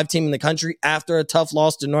top 5 team in the country after a tough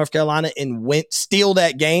loss to North Carolina and steal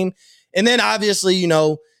that game. And then obviously,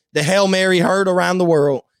 the Hail Mary heard around the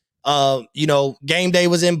world. Game day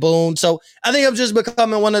was in Boone. So I think I'm just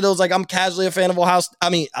becoming one of those, like, I'm casually a fan of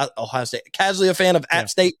Ohio State, casually a fan of App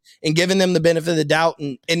State and giving them the benefit of the doubt.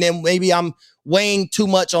 And then maybe I'm weighing too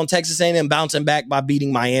much on Texas A&M bouncing back by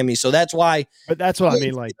beating Miami. So that's why. But that's what I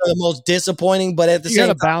mean. Like, the most disappointing, but at the same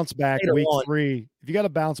time, bounce back week 3. If you got to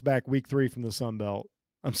bounce back week 3 from the Sun Belt,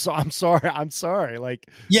 I'm sorry. Like,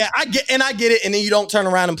 yeah, I get it. And then you don't turn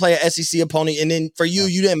around and play an SEC opponent. And then for you,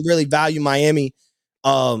 you didn't really value Miami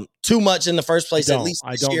too much in the first place. At least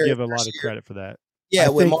I don't give a lot of credit for that. Yeah,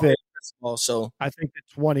 also, I think that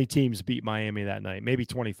 20 teams beat Miami that night, maybe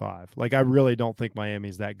 25. Like, I really don't think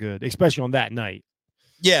Miami's that good, especially on that night.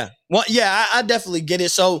 Yeah, well, yeah, I definitely get it.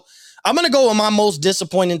 So I'm gonna go with my most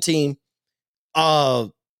disappointing team.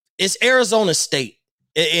 It's Arizona State,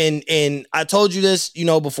 and I told you this,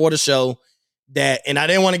 before the show, that, and I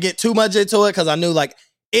didn't want to get too much into it because I knew, like,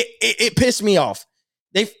 it pissed me off.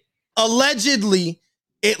 They allegedly.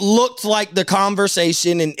 It looked like the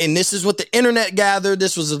conversation, and this is what the internet gathered.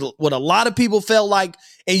 This was what a lot of people felt like.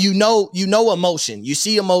 And emotion. You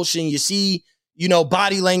see emotion. You see,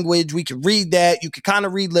 body language. We can read that. You can kind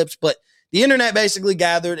of read lips, but the internet basically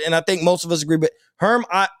gathered, and I think most of us agree. But Herm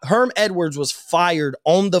Edwards was fired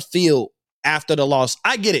on the field after the loss.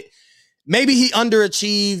 I get it. Maybe he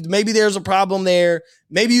underachieved. Maybe there's a problem there.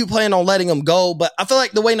 Maybe you plan on letting him go. But I feel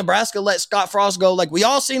like the way Nebraska let Scott Frost go, like, we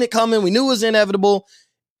all seen it coming. We knew it was inevitable.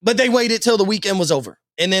 But they waited till the weekend was over.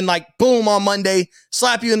 And then, like, boom, on Monday,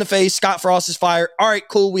 slap you in the face. Scott Frost is fired. All right,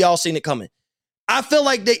 cool. We all seen it coming. I feel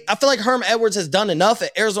like Herm Edwards has done enough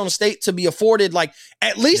at Arizona State to be afforded, like,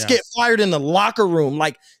 at least get fired in the locker room.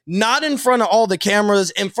 Like, not in front of all the cameras,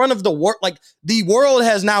 in front of the world. Like, the world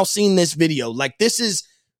has now seen this video. Like, this is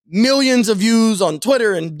millions of views on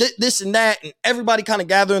Twitter and this and that, and everybody kind of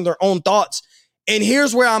gathering their own thoughts. And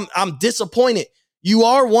here's where I'm disappointed. You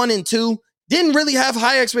are 1-2. Didn't really have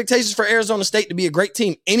high expectations for Arizona State to be a great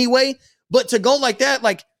team anyway, but to go like that,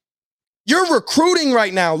 like, you're recruiting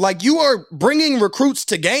right now. Like, you are bringing recruits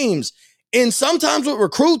to games. And sometimes with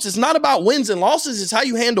recruits, it's not about wins and losses. It's how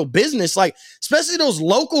you handle business. Like, especially those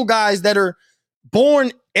local guys that are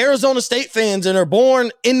born Arizona State fans and are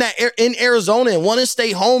born in Arizona and want to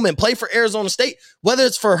stay home and play for Arizona State, whether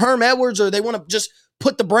it's for Herm Edwards or they want to just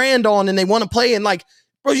put the brand on and they want to play. And, like,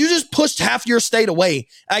 bro, you just pushed half your state away.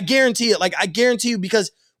 I guarantee it. Like, I guarantee you,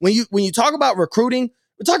 because when you talk about recruiting,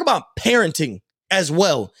 we talk about parenting as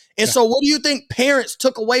well. And so what do you think parents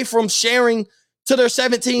took away from sharing to their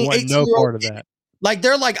 17, 18-year-old? No part of that. Like,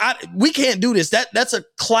 they're like, we can't do this. That's a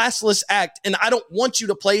classless act. And I don't want you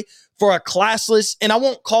to play for a classless, and I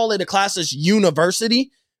won't call it a classless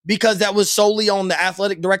university, because that was solely on the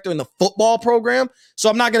athletic director in the football program. So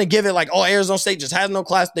I'm not going to give it like, oh, Arizona State just has no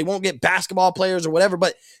class. They won't get basketball players or whatever.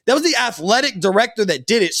 But that was the athletic director that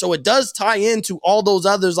did it. So it does tie into all those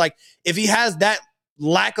others. Like, if he has that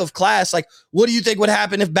lack of class, like, what do you think would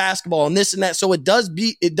happen if basketball and this and that? So it does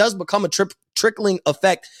become a trickling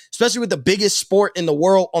effect, especially with the biggest sport in the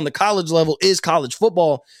world on the college level is college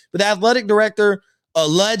football. But the athletic director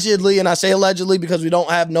allegedly, and I say allegedly because we don't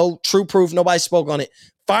have no true proof, nobody spoke on it,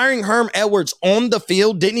 firing Herm Edwards on the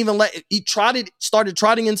field, didn't even started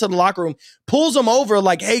trotting into the locker room, pulls him over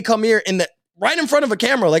like, hey, come here, right in front of a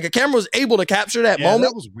camera. Like, a camera was able to capture that moment.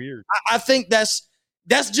 That was weird. I think that's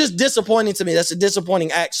just disappointing to me. That's a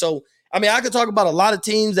disappointing act. So, I mean, I could talk about a lot of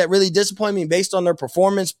teams that really disappoint me based on their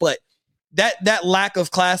performance, but that lack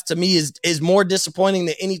of class to me is more disappointing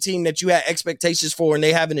than any team that you had expectations for and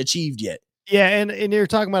they haven't achieved yet. Yeah, and you're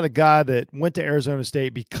talking about a guy that went to Arizona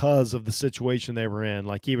State because of the situation they were in.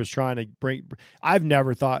 Like, he was trying to bring – I've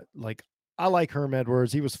never thought – like, I like Herm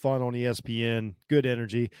Edwards. He was fun on ESPN, good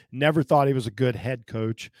energy. Never thought he was a good head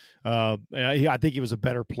coach. I think he was a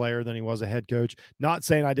better player than he was a head coach. Not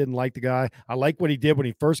saying I didn't like the guy. I like what he did when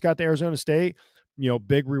he first got to Arizona State,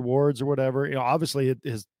 big rewards or whatever. Obviously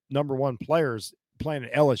his number one players playing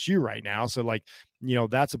at LSU right now. So, like,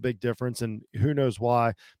 that's a big difference, and who knows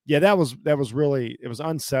why. Yeah, that was really, it was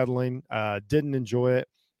unsettling. Didn't enjoy it.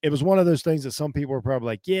 It was one of those things that some people were probably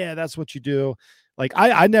like, yeah, that's what you do. Like,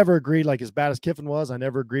 I never agreed, like, as bad as Kiffin was, I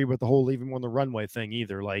never agreed with the whole leave him on the runway thing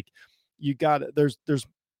either. Like, you got, there's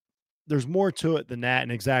more to it than that.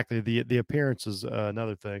 And exactly the appearance is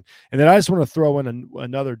another thing. And then I just want to throw in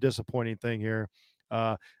another disappointing thing here.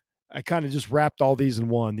 I kind of just wrapped all these in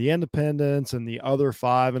one, the independents and the other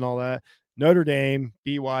 5 and all that. Notre Dame,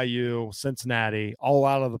 BYU, Cincinnati, all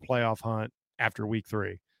out of the playoff hunt after week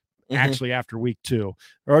 3. Mm-hmm. Actually, after week 2.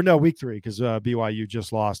 Or no, week 3, because BYU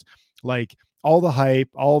just lost. Like, all the hype,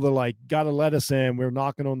 all the, like, got to let us in, we're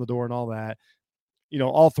knocking on the door and all that.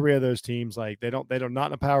 all three of those teams, like they're not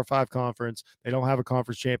in a Power 5 conference. They don't have a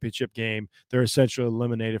conference championship game. They're essentially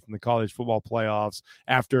eliminated from the college football playoffs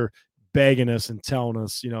after begging us and telling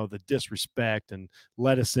us, the disrespect and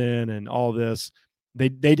let us in and all this. They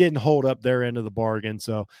didn't hold up their end of the bargain.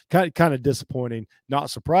 So kind of disappointing, not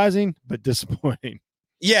surprising, but disappointing.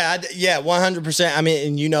 Yeah, 100%. I mean,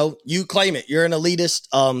 and you claim it. You're an elitist,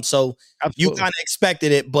 so Absolutely. You kind of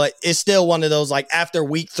expected it, but it's still one of those, like, after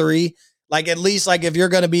week 3, like, at least, like, if you're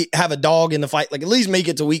going to have a dog in the fight, like, at least make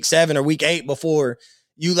it to week 7 or week 8 before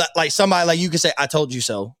you like somebody, like, you can say, I told you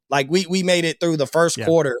so. Like, we made it through the first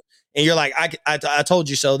quarter, and you're like, I told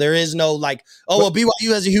you so. There is no, like,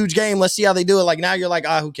 BYU has a huge game. Let's see how they do it. Like, now you're like,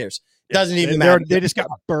 who cares? It doesn't even matter. They just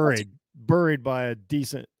got buried by a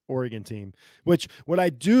decent Oregon team, which what I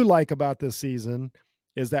do like about this season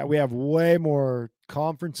is that we have way more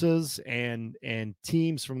conferences and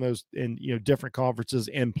teams from those in different conferences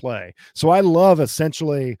in play. So I love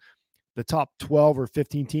essentially the top 12 or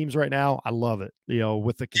 15 teams right now. I love it,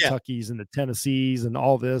 with the Kentuckys and the Tennessees and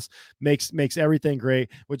all this makes everything great,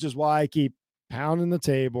 which is why I keep pounding the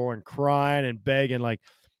table and crying and begging, like,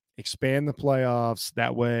 expand the playoffs.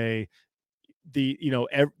 That way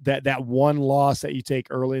that one loss that you take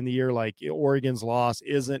early in the year, like Oregon's loss,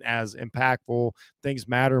 isn't as impactful. Things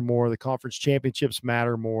matter more. The conference championships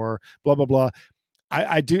matter more, blah, blah, blah.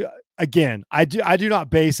 I do not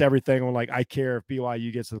base everything on, like, I care if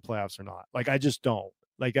BYU gets to the playoffs or not. Like, I just don't.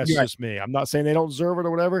 Like, that's just me. I'm not saying they don't deserve it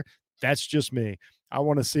or whatever. That's just me. I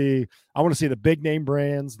want to see the big name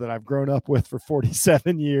brands that I've grown up with for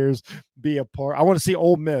 47 years be a part. I want to see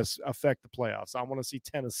Ole Miss affect the playoffs. I want to see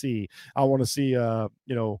Tennessee. I want to see the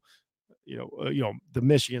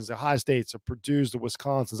Michigans, the Ohio States, the Purdue's, the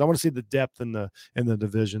Wisconsins. I want to see the depth in the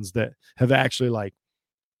divisions that have actually, like,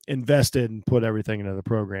 invested and put everything into the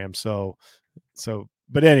program. So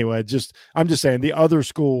but anyway, I'm just saying the other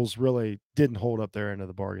schools really didn't hold up their end of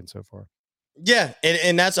the bargain so far. Yeah,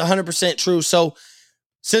 and that's 100% true. So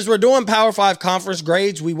since we're doing Power 5 conference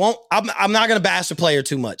grades, I'm not going to bash the player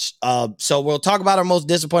too much. So we'll talk about our most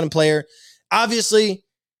disappointing player. Obviously,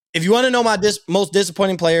 if you want to know my most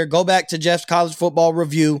disappointing player, go back to Jeff's college football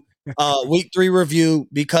review, week 3 review,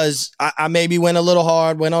 because I maybe went a little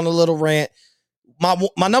hard, went on a little rant.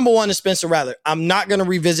 My number one is Spencer Rattler. I'm not going to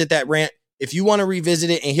revisit that rant. If you want to revisit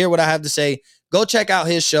it and hear what I have to say, go check out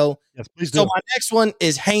his show. Yes, please do. So my next one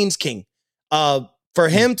is Haynes King. For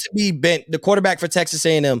him to be the quarterback for Texas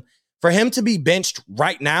A&M, for him to be benched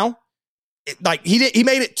right now, he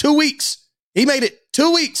made it 2 weeks. He made it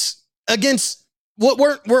 2 weeks against what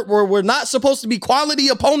we're not supposed to be quality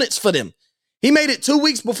opponents for them. He made it 2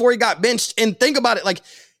 weeks before he got benched. And think about it, like,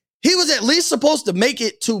 he was at least supposed to make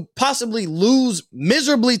it to possibly lose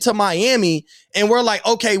miserably to Miami. And we're like,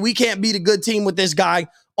 okay, we can't beat a good team with this guy.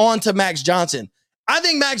 On to Max Johnson. I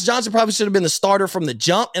think Max Johnson probably should have been the starter from the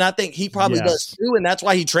jump, and I think he probably does too, and that's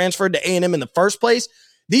why he transferred to A&M in the first place.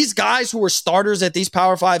 These guys who were starters at these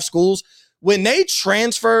Power 5 schools, when they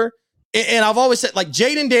transfer, and I've always said, like,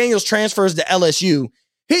 Jaden Daniels transfers to LSU,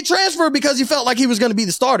 he transferred because he felt like he was going to be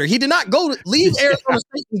the starter. He did not leave Arizona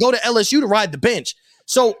State and go to LSU to ride the bench.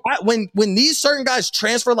 So when these certain guys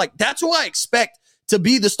transfer, like, that's who I expect to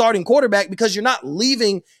be the starting quarterback, because you're not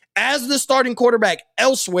leaving as the starting quarterback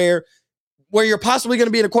elsewhere where you're possibly going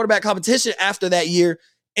to be in a quarterback competition after that year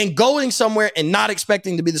and going somewhere and not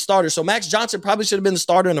expecting to be the starter. So Max Johnson probably should have been the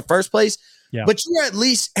starter in the first place. Yeah. But you were at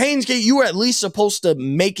least, Haynes, you were at least supposed to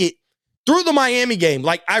make it through the Miami game.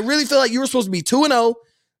 Like, I really feel like you were supposed to be 2-0.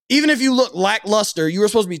 Even if you look lackluster, you were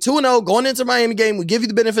supposed to be 2-0 going into the Miami game. We give you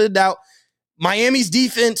the benefit of the doubt. Miami's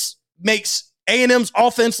defense makes A&M's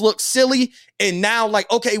offense look silly. And now,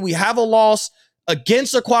 like, okay, we have a loss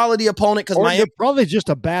against a quality opponent because Miami probably just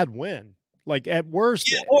a bad win. Like, at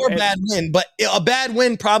worst, or a bad win, but a bad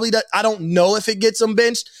win probably does. I don't know if it gets them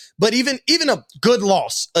benched, but even a good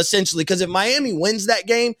loss, essentially, because if Miami wins that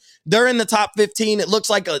game, they're in the top 15. It looks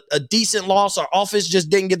like a decent loss. Our offense just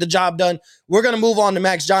didn't get the job done. We're going to move on to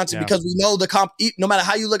Max Johnson because we know no matter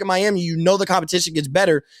how you look at Miami, you know the competition gets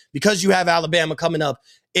better because you have Alabama coming up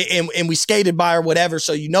and we skated by or whatever.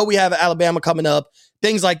 So we have Alabama coming up.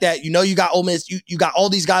 Things like that. You got Ole Miss. You got all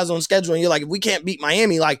these guys on the schedule, and you're like, if we can't beat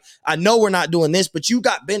Miami, like, I know we're not doing this, but you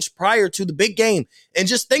got benched prior to the big game. And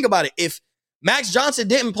just think about it. If Max Johnson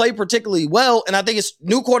didn't play particularly well, and I think it's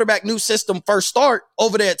new quarterback, new system, first start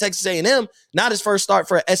over there at Texas A&M, not his first start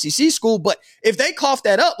for an SEC school, but if they cough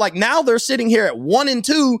that up, like, now they're sitting here at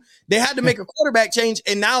 1-2, they had to make a quarterback change,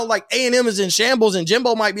 and now, like, A&M is in shambles, and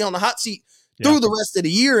Jimbo might be on the hot seat through the rest of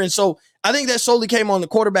the year. And so I think that solely came on the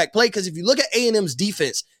quarterback play, because if you look at A&M's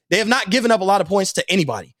defense, they have not given up a lot of points to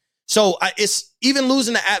anybody. So it's even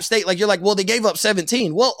losing to App State. Like you're like, well, they gave up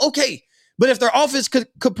 17. Well, okay. But if their offense could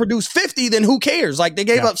produce 50, then who cares? Like they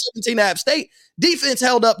gave up 17 to App State. Defense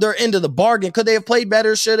held up their end of the bargain. Could they have played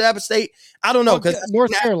better? Should App State? I don't know. Because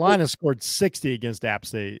North Carolina scored 60 against App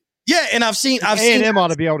State. Yeah, and I've seen A&M ought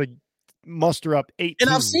to be able to muster up 18. And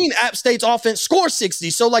I've seen App State's offense score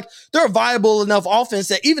 60. So like they're a viable enough offense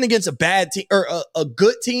that even against a bad team or a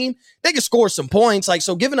good team, they can score some points. Like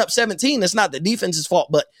so giving up 17, that's not the defense's fault,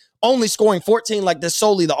 but only scoring 14, like that's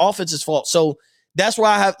solely the offense's fault. So that's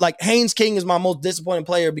why I have like Haynes King is my most disappointing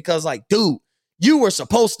player because like, dude, you were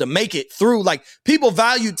supposed to make it through. Like people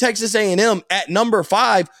valued Texas A&M at number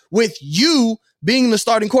 5 with you being the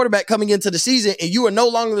starting quarterback coming into the season, and you are no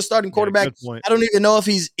longer the starting quarterback. I don't even know if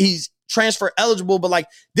he's transfer eligible, but like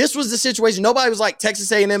this was the situation. Nobody was like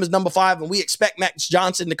Texas A&M is number 5, and we expect Max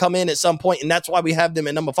Johnson to come in at some point, and that's why we have them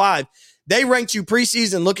at number 5. They ranked you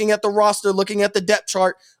preseason, looking at the roster, looking at the depth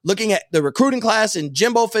chart, looking at the recruiting class and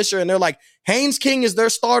Jimbo Fisher, and they're like, Haynes King is their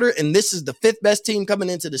starter, and this is the 5th best team coming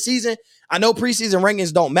into the season. I know preseason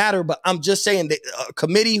rankings don't matter, but I'm just saying that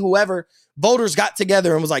committee, whoever, voters got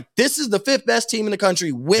together and was like, this is the 5th best team in the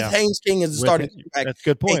country with Haynes King as the starting quarterback. That's a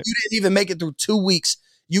good point. And you didn't even make it through 2 weeks.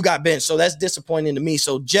 You got benched. So that's disappointing to me.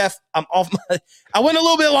 So Jeff, I'm off I went a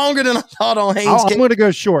little bit longer than I thought on Haynes King. I'm going to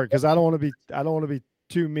go short because I don't want to be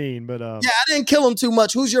too mean, but yeah, I didn't kill him too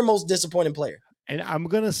much. Who's your most disappointing player? And I'm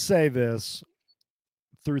going to say this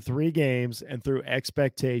through 3 games and through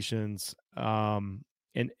expectations. And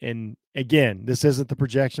again, this isn't the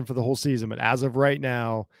projection for the whole season, but as of right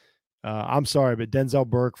now, I'm sorry, but Denzel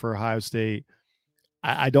Burke for Ohio State,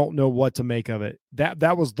 I don't know what to make of it.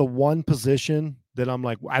 That was the one position that I'm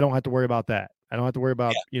like, I don't have to worry about that. I don't have to worry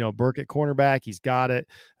about, Burke at cornerback. He's got it.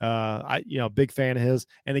 Big fan of his.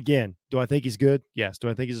 And again, do I think he's good? Yes. Do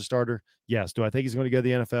I think he's a starter? Yes. Do I think he's going to go to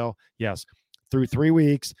the NFL? Yes. Through 3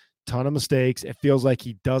 weeks, ton of mistakes. It feels like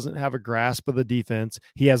he doesn't have a grasp of the defense.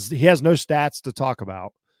 He has no stats to talk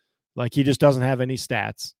about. Like he just doesn't have any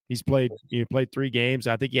stats. He played 3 games.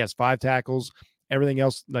 I think he has 5 tackles. Everything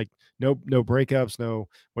else, like no breakups, no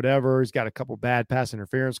whatever. He's got a couple bad pass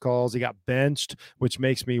interference calls. He got benched, which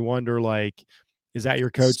makes me wonder, like, is that your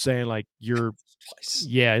coach saying like you're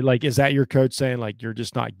is that your coach saying like you're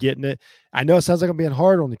just not getting it? I know it sounds like I'm being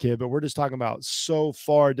hard on the kid, but we're just talking about so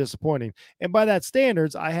far disappointing. And by that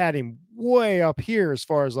standards, I had him way up here as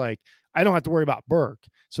far as like I don't have to worry about Burke.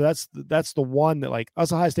 So that's the one that like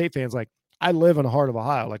us Ohio State fans, like I live in the heart of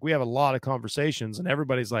Ohio. Like we have a lot of conversations and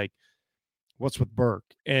everybody's like, what's with Burke?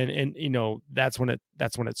 And that's when it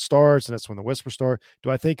starts, and that's when the whispers start.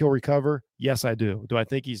 Do I think he'll recover? Yes, I do. Do I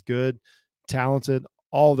think he's good, talented,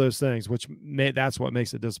 all those things, that's what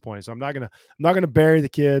makes it disappointing. So I'm not gonna bury the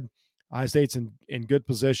kid. Ohio State's in good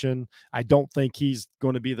position. I don't think he's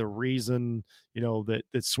going to be the reason, that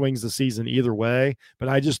swings the season either way. But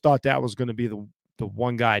I just thought that was going to be the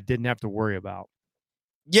one guy I didn't have to worry about.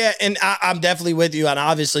 Yeah, and I'm definitely with you. And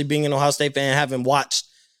obviously being an Ohio State fan, having watched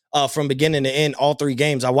from beginning to end all 3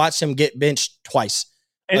 games, I watched him get benched twice.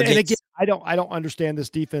 And again, I don't understand this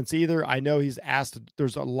defense either. I know he's asked.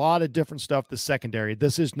 There's a lot of different stuff. The secondary.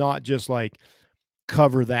 This is not just like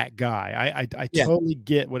cover that guy. I totally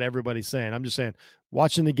get what everybody's saying. I'm just saying,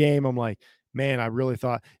 watching the game, I'm like, man, I really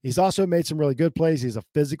thought he's also made some really good plays. He's a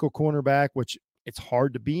physical cornerback, which it's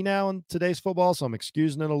hard to be now in today's football. So I'm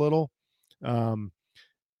excusing it a little.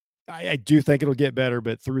 I do think it'll get better,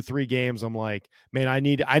 but through 3 games, I'm like, man, I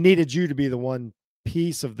needed you to be the one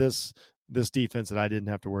piece of this defense that I didn't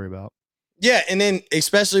have to worry about. Yeah, and then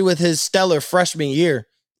especially with his stellar freshman year,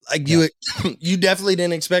 like you definitely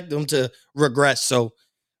didn't expect him to regress. So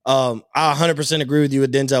I 100% agree with you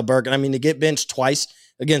with Denzel Burke. And I mean, to get benched twice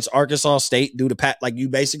against Arkansas State due to like you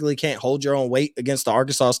basically can't hold your own weight against the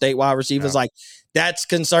Arkansas State wide receivers. Like that's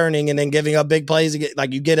concerning. And then giving up big plays,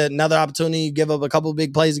 like you get another opportunity, you give up a couple of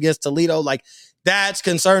big plays against Toledo. Like that's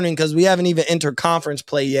concerning because we haven't even entered conference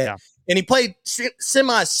play yet. Yeah. And he played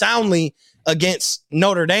semi-soundly against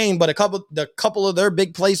Notre Dame, but a couple of their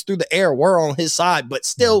big plays through the air were on his side, but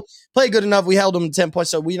still played good enough. We held him to 10 points,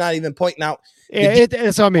 so we're not even pointing out. Yeah,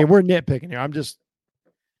 I mean, we're nitpicking here. I'm just.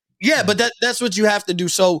 Yeah, but that's what you have to do.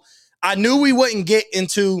 So I knew we wouldn't get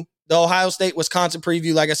into the Ohio State-Wisconsin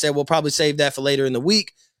preview. Like I said, we'll probably save that for later in the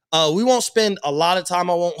week. We won't spend a lot of time.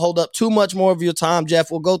 I won't hold up too much more of your time, Jeff.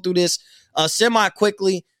 We'll go through this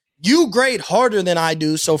semi-quickly. You grade harder than I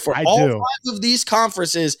do. So for all 5 of these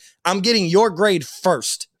conferences, I'm getting your grade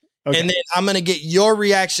first. Okay. And then I'm going to get your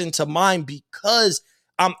reaction to mine because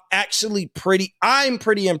I'm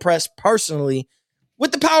pretty impressed personally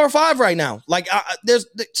with the Power 5 right now. Like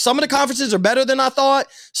some of the conferences are better than I thought.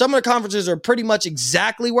 Some of the conferences are pretty much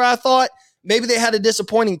exactly where I thought. maybe they had a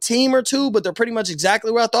disappointing team or two, but they're pretty much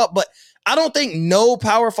exactly what I thought. But I don't think no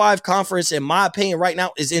Power 5 conference, in my opinion, right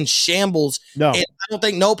now is in shambles. No. And I don't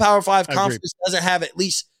think no Power 5 I agree. conference doesn't have at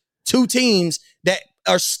least two teams that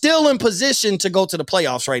are still in position to go to the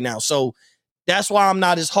playoffs right now. So that's why I'm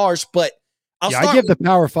not as harsh. But I give the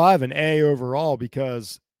Power 5 an A overall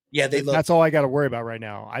because that's all I got to worry about right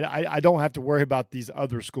now. I don't have to worry about these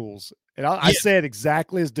other schools. And I say it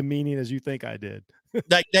exactly as demeaning as you think I did.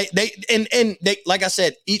 Like they like I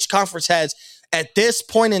said, each conference has at this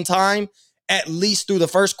point in time, at least through the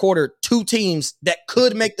first quarter, two teams that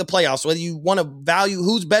could make the playoffs. Whether you want to value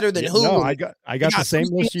who's better than who, no, I got the same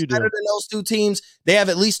list you do. Better than those two teams, they have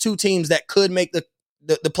at least two teams that could make the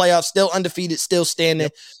playoffs, still undefeated, still standing.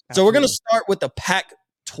 Yep, so we're going to start with the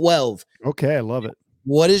Pac-12. Okay, I love it.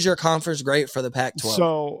 What is your conference grade for the Pac-12?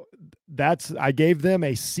 So I gave them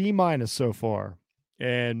a C- so far,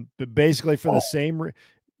 and basically for the same.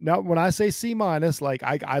 Now, when I say C-, like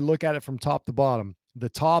I look at it from top to bottom. The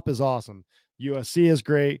top is awesome. USC is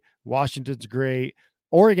great. Washington's great.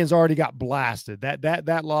 Oregon's already got blasted.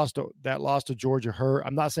 That loss to Georgia hurt.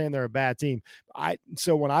 I'm not saying they're a bad team.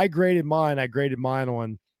 So when I graded mine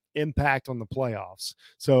on impact on the playoffs.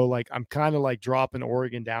 So like I'm kind of like dropping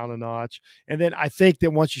Oregon down a notch. And then I think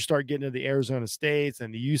that once you start getting to the Arizona States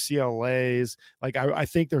and the UCLAs, like I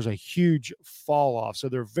think there's a huge fall off. So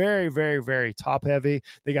they're very, very, very top heavy.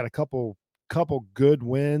 They got a couple good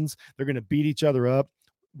wins. They're going to beat each other up.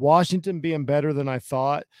 Washington being better than I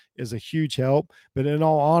thought is a huge help. But in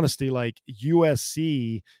all honesty, like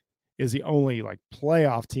USC is the only like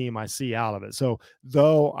playoff team I see out of it. So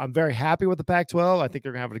though I'm very happy with the Pac-12, I think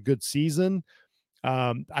they're gonna have a good season.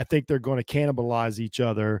 I think they're going to cannibalize each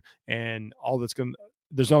other, and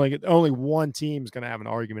there's only one team is going to have an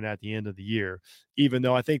argument at the end of the year, even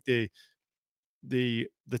though I think the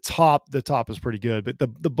top is pretty good, but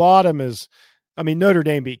the bottom is, I mean, Notre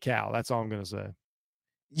Dame beat Cal. That's all I'm going to say.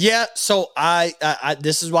 Yeah. So I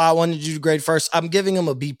this is why I wanted you to grade first. I'm giving them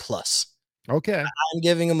a B+. Okay. I'm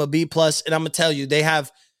giving them a B+, and I'm gonna tell you, they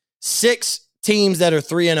have 6 teams that are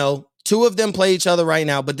 3-0. 2 of them play each other right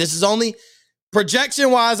now, but this is only projection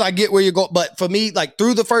wise. I get where you go, but for me, like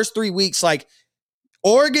through the first 3 weeks, like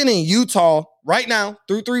Oregon and Utah right now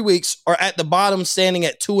through 3 weeks are at the bottom, standing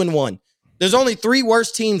at 2-1. There's only 3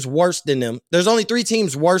 teams worse than them. There's only 3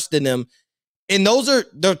 teams worse than them, and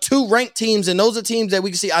they're 2 ranked teams, and those are teams that we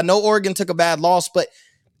can see. I know Oregon took a bad loss, but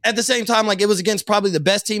at the same time, like it was against probably the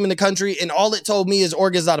best team in the country, and all it told me is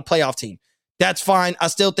Oregon's not a playoff team. That's fine. I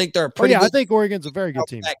still think they're a pretty good I think Oregon's a very good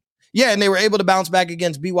team. Yeah, and they were able to bounce back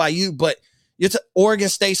against BYU, but Oregon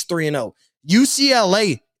State's 3-0.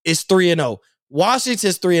 UCLA is 3-0.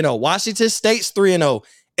 Washington's 3-0. Washington State's 3-0.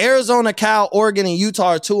 Arizona, Cal, Oregon, and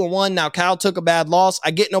Utah are 2-1. Now, Cal took a bad loss. I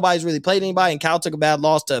get nobody's really played anybody, and Cal took a bad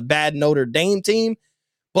loss to a bad Notre Dame team.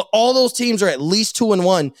 But all those teams are at least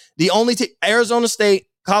 2-1. The only Arizona State,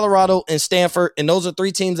 Colorado, and Stanford, and those are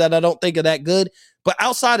 3 teams that I don't think are that good. But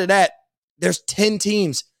outside of that, there's 10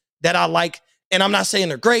 teams that I like, and I'm not saying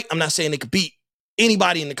they're great. I'm not saying they could beat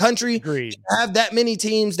anybody in the country. Agreed. You have that many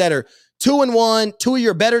teams that are 2-1, 2 of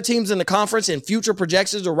your better teams in the conference, and future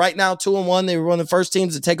projections are right now 2-1. They were one of the first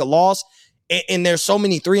teams to take a loss, and there's so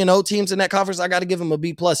many 3-0 teams in that conference. I got to give them a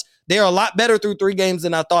B+. They are a lot better through 3 games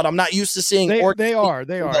than I thought. I'm not used to seeing. They are.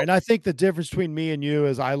 And I think the difference between me and you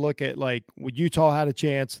is I look at like when Utah had a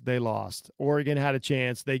chance, they lost. Oregon had a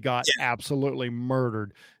chance, they got absolutely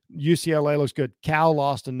murdered. UCLA looks good. Cal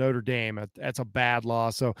lost to Notre Dame. That's a bad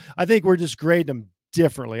loss. So I think we're just grading them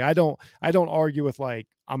differently. I don't argue with like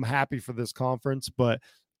I'm happy for this conference, but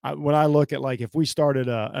when I look at like if we started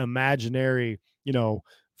an imaginary,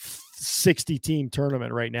 60 team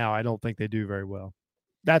tournament right now, I don't think they do very well.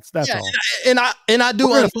 That's all. And I do.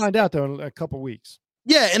 We're going to find out though in a couple weeks.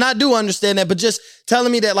 Yeah, and I do understand that, but just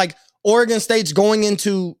telling me that like Oregon State's going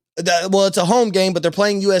into it's a home game, but they're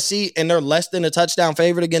playing USC and they're less than a touchdown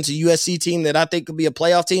favorite against a USC team that I think could be a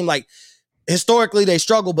playoff team. Like historically they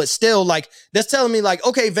struggle, but still like that's telling me like,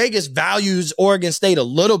 okay, Vegas values Oregon State a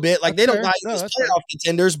little bit. Like they don't value these playoff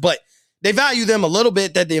contenders, but they value them a little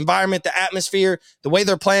bit, that the environment, the atmosphere, the way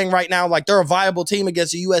they're playing right now, like they're a viable team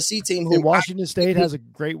against a USC team. Who Washington State has a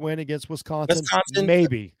great win against Wisconsin.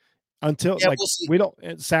 Maybe. Until we don't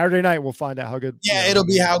Saturday night, we'll find out how good. Yeah, it'll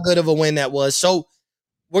be how good of a win that was. So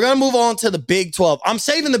we're going to move on to the Big 12. I'm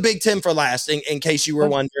saving the Big 10 for last in case you were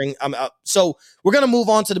wondering. So we're going to move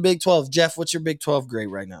on to the Big 12. Jeff, what's your Big 12 grade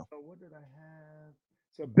right now? So what did I have?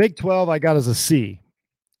 So Big 12 I got as a C.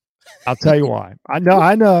 I'll tell you why. I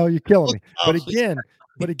know you're killing me.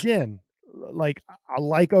 But again, like I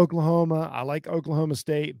like Oklahoma. I like Oklahoma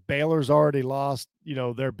State. Baylor's already lost,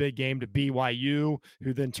 their big game to BYU,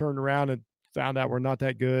 who then turned around and found out we're not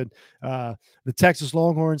that good. The Texas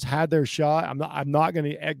Longhorns had their shot. I'm not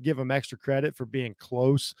going to give them extra credit for being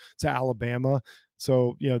close to Alabama.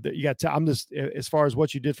 So, you got I'm just, as far as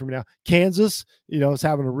what you did for me now, Kansas, is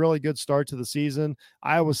having a really good start to the season.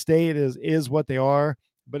 Iowa State is what they are,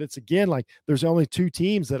 but it's again, like there's only 2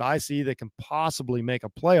 teams that I see that can possibly make a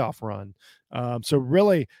playoff run. So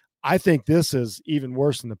really, I think this is even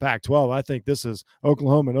worse than the Pac-12. I think this is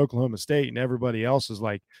Oklahoma and Oklahoma State, and everybody else is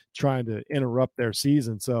like trying to interrupt their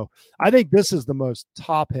season. So I think this is the most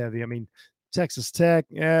top heavy. I mean, Texas Tech,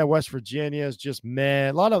 West Virginia is just meh.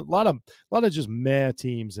 A lot of just meh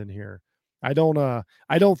teams in here. I don't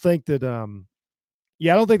think that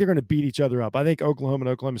I don't think they're going to beat each other up. I think Oklahoma and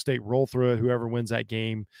Oklahoma State roll through it. Whoever wins that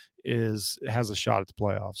game has a shot at the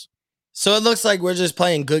playoffs. So it looks like we're just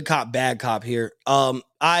playing good cop, bad cop here.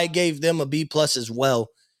 I gave them a B+ as well.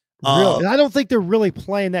 Really? I don't think they're really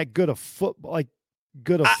playing that good of football,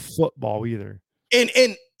 football either.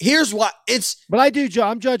 And here's why but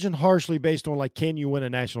I'm judging harshly based on like, can you win a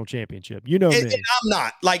national championship? Me. And I'm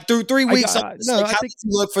not like through 3 weeks. I think you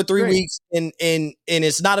look for 3 weeks and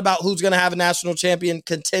it's not about who's going to have a national champion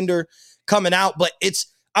contender coming out, but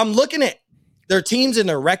I'm looking at their teams and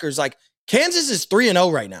their records. Like Kansas is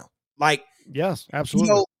 3-0 right now. Like, yes,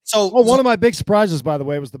 absolutely. One of my big surprises, by the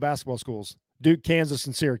way, was the basketball schools, Duke, Kansas,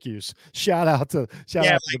 and Syracuse. Shout out to the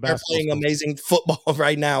basketball. They're playing amazing football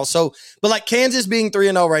right now. So, but like Kansas being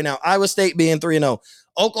 3-0 right now, Iowa State being 3-0,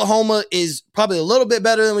 Oklahoma is probably a little bit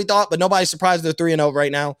better than we thought, but nobody's surprised they're 3-0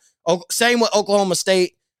 right now. Same with Oklahoma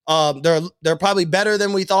State. They're probably better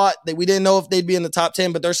than we thought. That we didn't know if they'd be in the top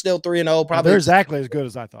 10, but they're still 3-0. Probably they're exactly as good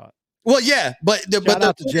as I thought. Well, yeah, but they're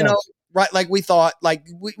 3-0. Right, like we thought, like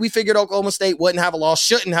we figured Oklahoma State wouldn't have a loss,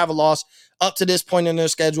 shouldn't have a loss up to this point in their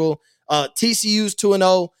schedule. TCU's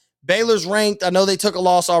 2-0. Baylor's ranked. I know they took a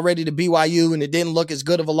loss already to BYU, and it didn't look as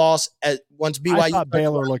good of a loss as once BYU. I thought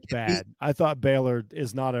Baylor looked bad. I thought Baylor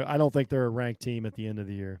is not I don't think they're a ranked team at the end of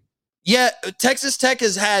the year. Yeah, Texas Tech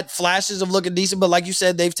has had flashes of looking decent, but like you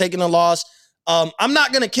said, they've taken a loss. I'm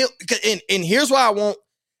not going to kill, and here's why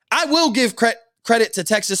I will give credit to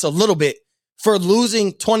Texas a little bit for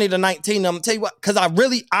losing 20-19. I'm going to tell you what, because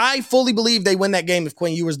I fully believe they win that game if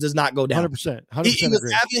Quinn Ewers does not go down. 100%. He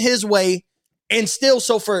was having his way, and still,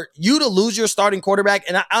 so for you to lose your starting quarterback,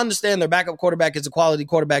 and I understand their backup quarterback is a quality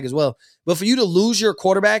quarterback as well, but for you to lose your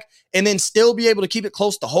quarterback and then still be able to keep it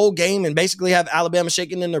close the whole game and basically have Alabama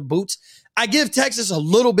shaking in their boots, I give Texas a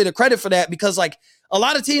little bit of credit for that, because like a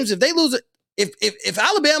lot of teams, if they lose it, if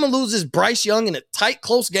Alabama loses Bryce Young in a tight,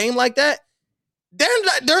 close game like that,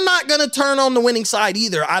 they're not going to turn on the winning side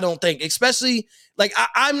either, I don't think. Especially, like,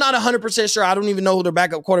 I'm not 100% sure. I don't even know who their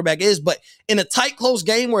backup quarterback is. But in a tight, close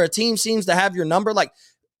game where a team seems to have your number, like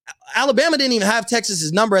Alabama didn't even have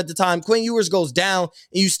Texas's number at the time. Quinn Ewers goes down,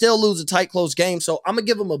 and you still lose a tight, close game. So I'm going to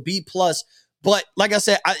give them a B+. But like I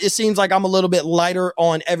said, it seems like I'm a little bit lighter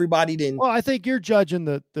on everybody than. Well, I think you're judging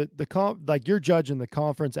you're judging the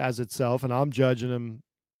conference as itself, and I'm judging them.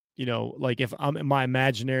 Like if I'm in my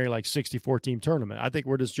imaginary like 64 team tournament, I think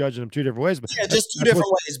we're just judging them 2 different ways. But yeah, just 2 different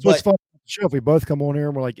ways. But it's fun if we both come on here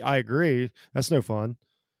and we're like, I agree. That's no fun.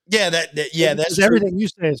 Yeah, that's true. Everything you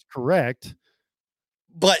say is correct.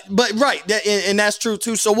 But right, and that's true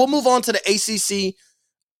too. So we'll move on to the ACC.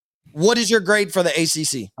 What is your grade for the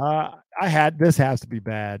ACC? This has to be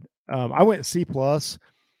bad. I went C+.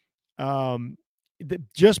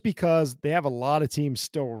 Just because they have a lot of teams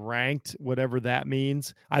still ranked, whatever that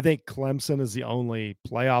means. I think Clemson is the only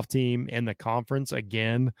playoff team in the conference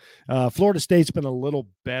again. Florida State's been a little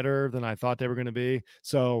better than I thought they were going to be.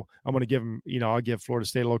 So I'm going to give them, I'll give Florida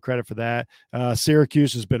State a little credit for that.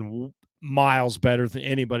 Syracuse has been miles better than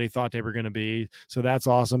anybody thought they were going to be. So that's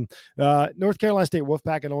awesome. North Carolina State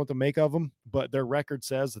Wolfpack, I don't know what to make of them, but their record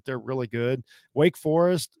says that they're really good. Wake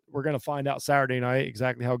Forest, we're going to find out Saturday night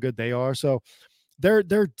exactly how good they are. So their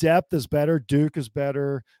depth is better. Duke is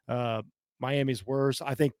better. Miami's worse.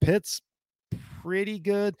 I think Pitt's pretty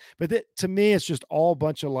good, but to me, it's just all a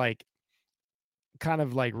bunch of like kind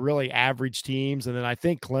of like really average teams. And then I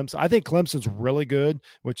think Clemson's really good,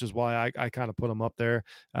 which is why I kind of put them up there.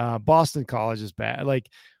 Boston College is bad. Like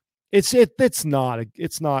it's not,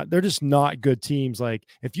 they're just not good teams. Like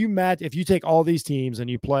if you take all these teams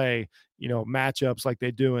and you play, matchups like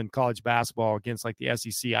they do in college basketball against like the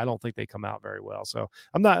SEC, I don't think they come out very well. So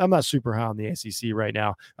I'm not super high on the SEC right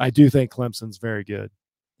now. I do think Clemson's very good.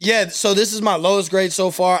 Yeah. So this is my lowest grade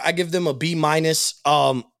so far. I give them a B-.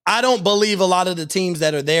 I don't believe a lot of the teams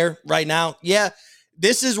that are there right now. Yeah.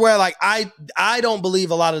 This is where like, I don't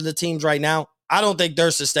believe a lot of the teams right now. I don't think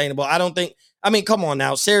they're sustainable. Come on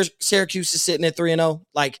now. Syracuse is sitting at 3-0.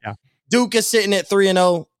 Like, yeah. Duke is sitting at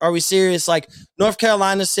 3-0. Are we serious? Like North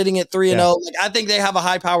Carolina's sitting at 3-0. Yeah. Like I think they have a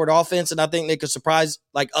high-powered offense, and I think they could surprise,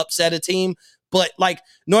 like upset a team. But like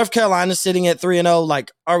North Carolina's sitting at 3-0.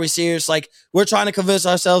 Like, are we serious? Like we're trying to convince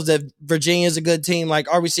ourselves that Virginia is a good team.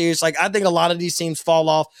 Like, are we serious? Like I think a lot of these teams fall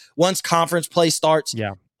off once conference play starts.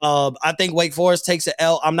 Yeah. I think Wake Forest takes an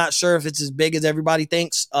L. I'm not sure if it's as big as everybody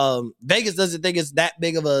thinks. Vegas doesn't think it's that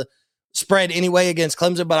big of a spread anyway against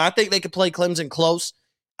Clemson, but I think they could play Clemson close.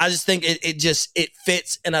 I just think it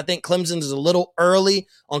fits, and I think Clemson is a little early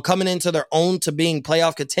on coming into their own to being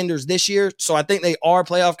playoff contenders this year. So I think they are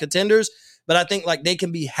playoff contenders, but I think like they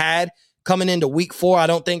can be had coming into week 4. I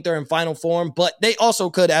don't think they're in final form, but they also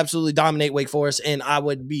could absolutely dominate Wake Forest, and I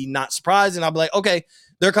would be not surprised, and I'll be like, okay,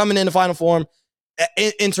 they're coming into final form,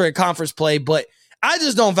 enter a conference play, but I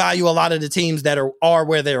just don't value a lot of the teams that are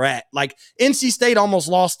where they're at. Like NC State almost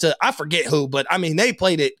lost to, I forget who, but I mean, they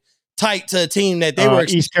played it tight to a team that they were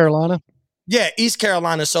East Carolina. Yeah, East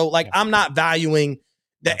Carolina. So like I'm not valuing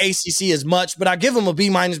the ACC as much, but I give them a B-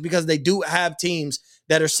 because they do have teams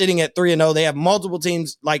that are sitting at 3-0. They have multiple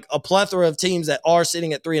teams, like a plethora of teams that are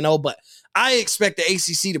sitting at 3-0, but I expect the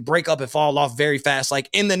ACC to break up and fall off very fast. Like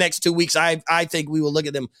in the next 2 weeks, I think we will look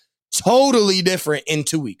at them totally different in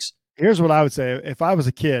 2 weeks. Here's what I would say. If I was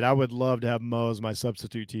a kid, I would love to have Mo as my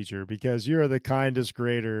substitute teacher because you're the kindest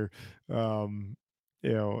grader. We're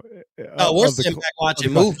sitting back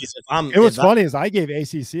watching movies. What's funny is I gave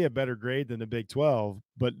ACC a better grade than the Big 12,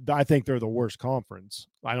 but I think they're the worst conference.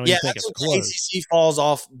 I don't even think it's close. ACC falls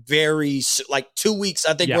off very like 2 weeks.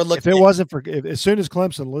 I think we're looking. If it wasn't for as soon as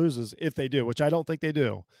Clemson loses, if they do, which I don't think they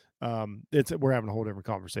do, we're having a whole different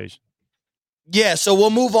conversation. Yeah, so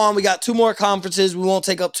we'll move on. We got 2 more conferences. We won't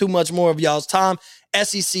take up too much more of y'all's time.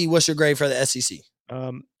 SEC, what's your grade for the SEC?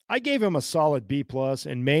 I gave him a solid B+,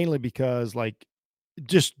 and mainly because like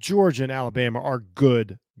just Georgia and Alabama are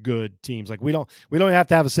good teams. Like we don't have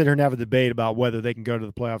to sit here and have a debate about whether they can go to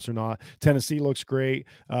the playoffs or not. Tennessee looks great.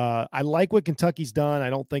 I like what Kentucky's done.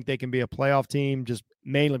 I don't think they can be a playoff team just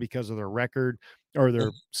mainly because of their record or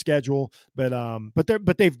their schedule,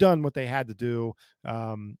 but they've done what they had to do.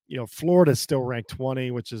 Florida's still ranked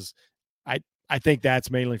 20, which is I think that's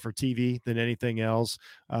mainly for TV than anything else.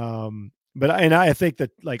 But I think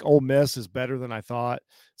that like Ole Miss is better than I thought.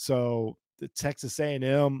 So the Texas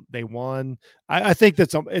A&M, they won. I think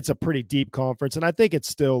it's a pretty deep conference, and I think it's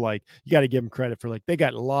still like you got to give them credit for like they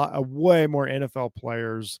got way more NFL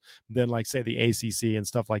players than like say the ACC and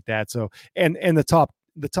stuff like that. So and the top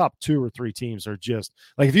 2 or 3 teams are just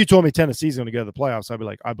like if you told me Tennessee's going to go to the playoffs, I'd be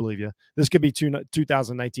like, I believe you. This could be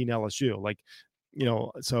 2019 LSU. Like,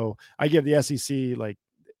 so I give the SEC like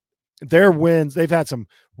their wins. They've had some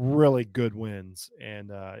really good wins,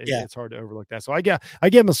 and it's hard to overlook that. So I give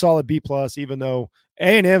them a solid B+, even though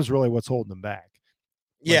A&M is really what's holding them back.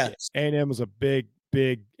 Yeah, like, A&M was a big,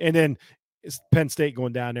 and then Penn State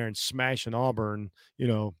going down there and smashing Auburn,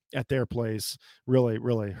 at their place really,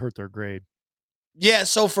 really hurt their grade. Yeah.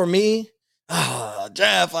 So for me,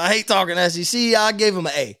 Jeff, I hate talking SEC. I gave them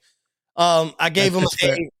an A. I gave them an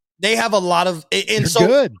A. They have a lot of, and so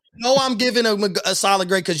good. No, I'm giving them a solid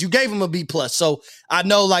grade because you gave them a B+. So I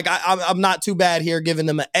know, like I'm not too bad here giving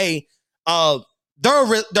them an A.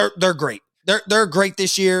 They're great. They're great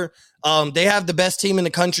this year. They have the best team in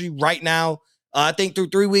the country right now. I think through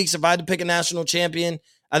 3 weeks, if I had to pick a national champion,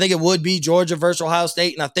 I think it would be Georgia versus Ohio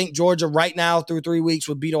State, and I think Georgia right now through 3 weeks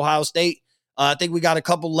would beat Ohio State. I think we got a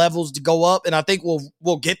couple levels to go up, and I think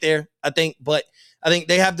we'll get there. I think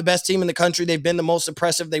they have the best team in the country. They've been the most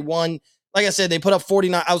impressive. They won. Like I said, they put up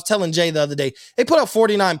 49. I was telling Jay the other day, they put up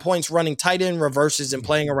 49 points running tight end reverses and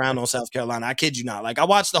playing around on South Carolina. I kid you not. Like I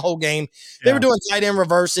watched the whole game. They were doing tight end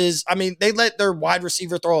reverses. I mean, they let their wide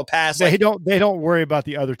receiver throw a pass. They don't worry about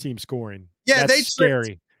the other team scoring. Yeah, that's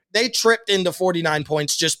scary. They tripped into 49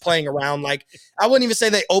 points just playing around. Like, I wouldn't even say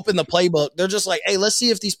they opened the playbook. They're just like, hey, let's see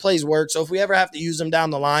if these plays work. So if we ever have to use them down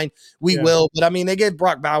the line, we will. But I mean, they gave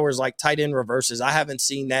Brock Bowers like tight end reverses. I haven't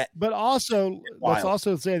seen that. But also, let's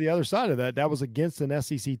also say the other side of that was against an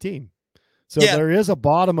SEC team. So there is a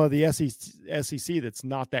bottom of the SEC that's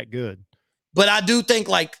not that good. But I do think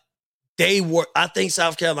like I think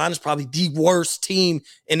South Carolina's probably the worst team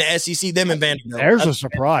in the SEC, them and Vanderbilt. There's a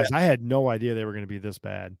surprise. I had no idea they were going to be this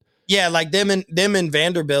bad. Yeah, like them and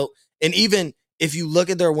Vanderbilt. And even if you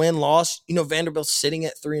look at their win-loss, Vanderbilt's sitting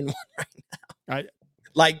at 3-1 right now.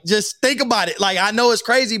 Like, just think about it. Like, I know it's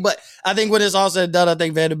crazy, but I think when it's all said and done, I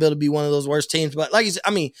think Vanderbilt will be one of those worst teams. But like you said,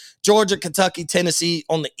 I mean, Georgia, Kentucky, Tennessee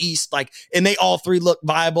on the East, like, and they all three look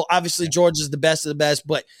viable. Obviously, Georgia's the best of the best,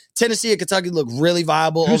 but Tennessee and Kentucky look really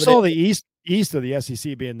viable. Who saw the East of the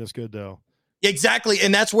SEC being this good, though? Exactly.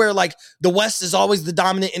 And that's where like the West is always the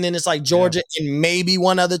dominant. And then it's like Georgia and maybe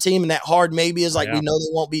one other team. And that hard maybe is like, we know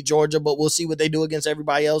they won't beat Georgia, but we'll see what they do against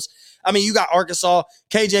everybody else. I mean, you got Arkansas,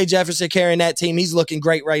 KJ Jefferson carrying that team. He's looking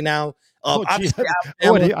great right now.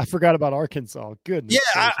 I forgot about Arkansas. Goodness.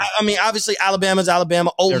 Yeah. I mean, obviously Alabama's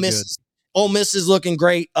Alabama. Ole Miss is looking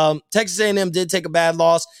great. Texas A&M did take a bad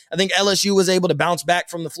loss. I think LSU was able to bounce back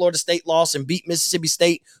from the Florida State loss and beat Mississippi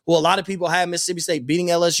State, who a lot of people have Mississippi State beating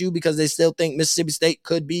LSU because they still think Mississippi State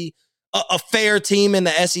could be a fair team in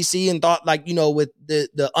the SEC and thought like, you know, with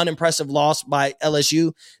the unimpressive loss by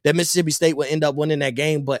LSU that Mississippi State would end up winning that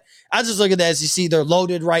game. But I just look at the SEC. They're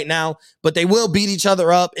loaded right now, but they will beat each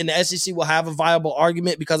other up and the SEC will have a viable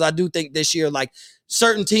argument because I do think this year, like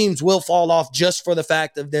certain teams will fall off just for the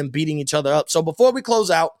fact of them beating each other up. So before we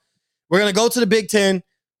close out, we're going to go to the Big Ten.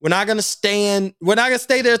 We're not going to stay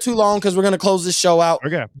there too long because we're going to close this show out.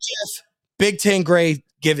 Okay. Jeff, Big Ten grade,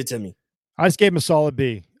 give it to me. I just gave him a solid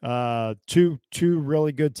B. Two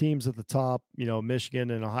really good teams at the top. You know, Michigan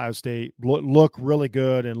and Ohio State look really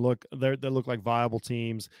good and they look like viable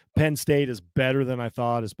teams. Penn State is better than I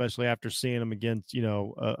thought, especially after seeing them against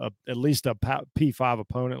at least a P5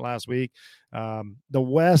 opponent last week. The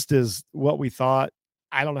West is what we thought.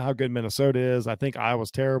 I don't know how good Minnesota is. I think Iowa's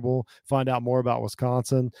terrible. Find out more about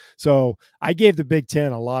Wisconsin. So I gave the Big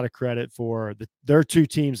Ten a lot of credit for their two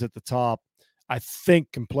teams at the top. I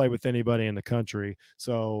think can play with anybody in the country.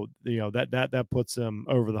 So, you know, that puts them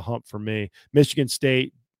over the hump for me. Michigan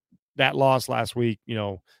State, that loss last week, you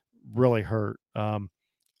know, really hurt.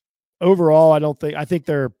 Overall, I think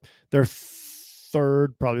they're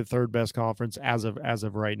probably the third best conference as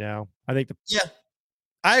of right now. I think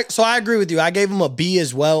So I agree with you. I gave them a B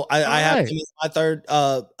as well. I have them as my third.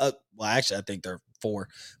 Well, actually, I think they're 4,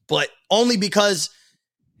 but only because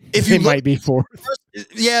if you might be 4.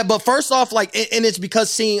 But first off, like, and it's because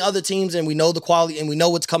seeing other teams and we know the quality and we know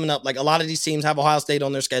what's coming up. Like a lot of these teams have Ohio State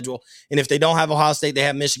on their schedule, and if they don't have Ohio State, they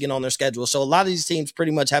have Michigan on their schedule. So a lot of these teams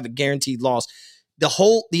pretty much have a guaranteed loss.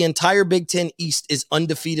 The entire Big Ten East is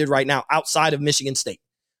undefeated right now outside of Michigan State.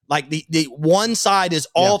 Like the one side is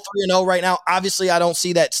all 3-0 right now. Obviously, I don't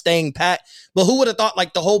see that staying pat. But who would have thought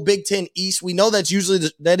like the whole Big Ten East? We know that's usually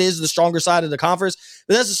that is the stronger side of the conference,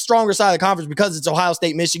 but that's the stronger side of the conference because it's Ohio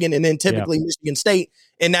State, Michigan, and then typically Michigan State,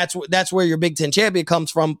 and that's where your Big Ten champion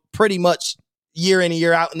comes from, pretty much year in and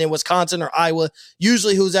year out. And then Wisconsin or Iowa,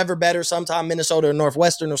 usually who's ever better. Sometime Minnesota or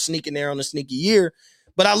Northwestern will sneak in there on a sneaky year.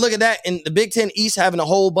 But I look at that and the Big Ten East having a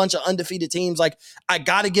whole bunch of undefeated teams. Like I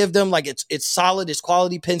got to give them like it's solid. It's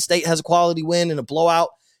quality. Penn State has a quality win and a blowout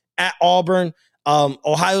at Auburn.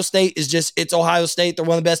 Ohio State it's Ohio State. They're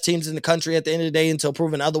one of the best teams in the country at the end of the day until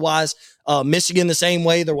proven otherwise. Michigan the same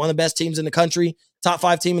way. They're one of the best teams in the country. Top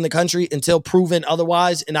 5 team in the country until proven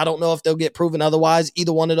otherwise. And I don't know if they'll get proven otherwise,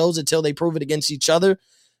 either one of those, until they prove it against each other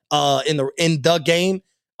in the game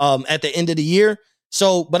at the end of the year.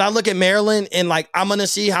 So, but I look at Maryland and like, I'm going to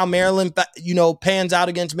see how Maryland, pans out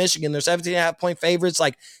against Michigan. They're 17.5-point favorites.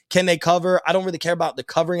 Like, can they cover? I don't really care about the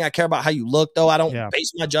covering. I care about how you look though. I don't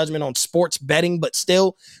base my judgment on sports betting, but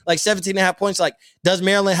still like 17.5 points. Like, does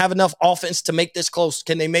Maryland have enough offense to make this close?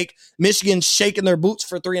 Can they make Michigan shaking their boots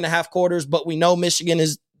for 3.5 quarters? But we know Michigan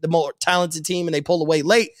is the more talented team and they pull away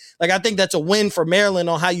late. Like, I think that's a win for Maryland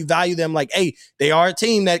on how you value them. Like, hey, they are a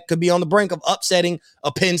team that could be on the brink of upsetting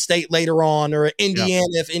a Penn State later on or Indiana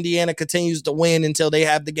if Indiana continues to win until they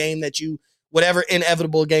have the game whatever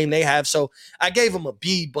inevitable game they have. So I gave them a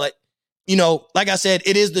B, but like I said,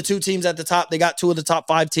 it is the 2 teams at the top. They got 2 of the top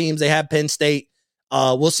 5 teams. They have Penn State.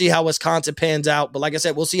 We'll see how Wisconsin pans out. But like I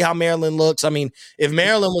said, we'll see how Maryland looks. I mean, if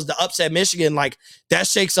Maryland was to upset Michigan, like that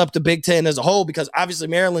shakes up the Big Ten as a whole because obviously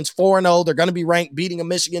Maryland's 4-0. They're going to be ranked beating a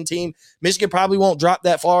Michigan team. Michigan probably won't drop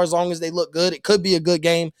that far as long as they look good. It could be a good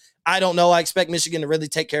game. I don't know. I expect Michigan to really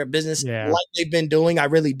take care of business like they've been doing. I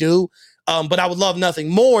really do. But I would love nothing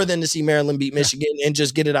more than to see Maryland beat Michigan and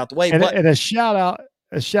just get it out the way. And a shout out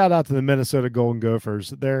to the Minnesota Golden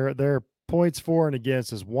Gophers. They're points for and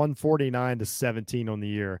against is 149-17 on the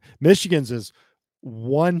year. Michigan's is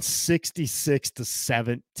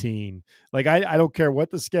 166-17. Like I don't care what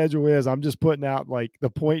the schedule is. I'm just putting out like the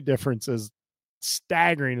point difference is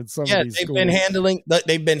staggering in some of these schools.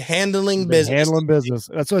 They've been handling business.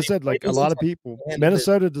 That's what I said. Like a lot of people,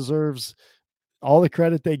 Minnesota deserves all the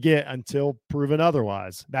credit they get until proven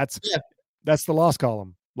otherwise. That's the loss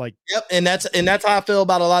column. And that's how I feel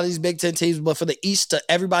about a lot of these Big Ten teams. But for the East to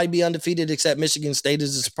everybody be undefeated except Michigan State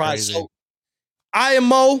is a surprise. So I am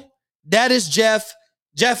Mo. That is Jeff.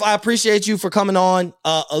 Jeff, I appreciate you for coming on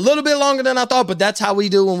a little bit longer than I thought, but that's how we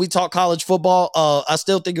do when we talk college football. I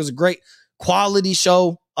still think it was a great quality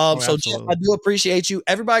show. So Jeff, I do appreciate you.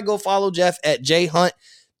 Everybody go follow Jeff at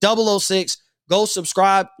jhunt006. Go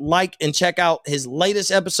subscribe, like, and check out his latest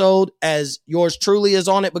episode as yours truly is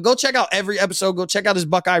on it. But go check out every episode. Go check out his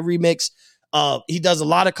Buckeye remix. He does a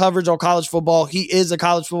lot of coverage on college football. He is a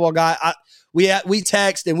college football guy. We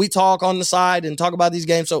text and we talk on the side and talk about these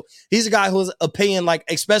games. So he's a guy who's opinion, like,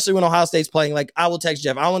 especially when Ohio State's playing, like, I will text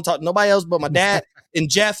Jeff. I don't want to talk to nobody else but my dad and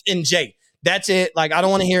Jeff and Jay. That's it. Like, I don't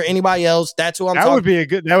want to hear anybody else. That's who I'm talking. That would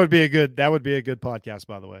be a good podcast,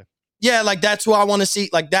 by the way. Yeah, like, that's who I want to see.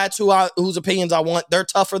 Like, that's whose opinions I want. They're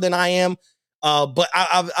tougher than I am. But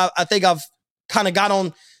I think I've kind of got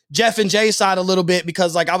on Jeff and Jay's side a little bit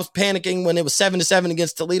because, like, I was panicking when it was 7-7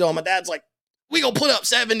 against Toledo. And my dad's like, we gonna put up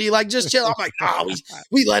 70. Like, just chill. I'm like,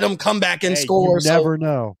 we let them come back and score. You never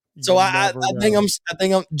know. So I think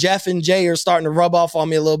Jeff and Jay are starting to rub off on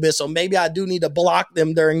me a little bit. So maybe I do need to block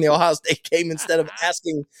them during the Ohio State game instead of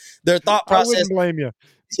asking their thought process. I wouldn't blame you.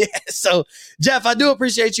 Yeah. So Jeff, I do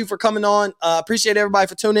appreciate you for coming on. Appreciate everybody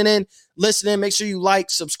for tuning in, listening. Make sure you like,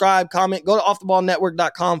 subscribe, comment. Go to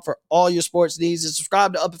offtheballnetwork.com for all your sports needs and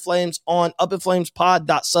subscribe to Up in Flames on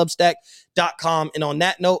upinflamespod.substack.com. And on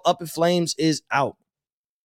that note, Up in Flames is out.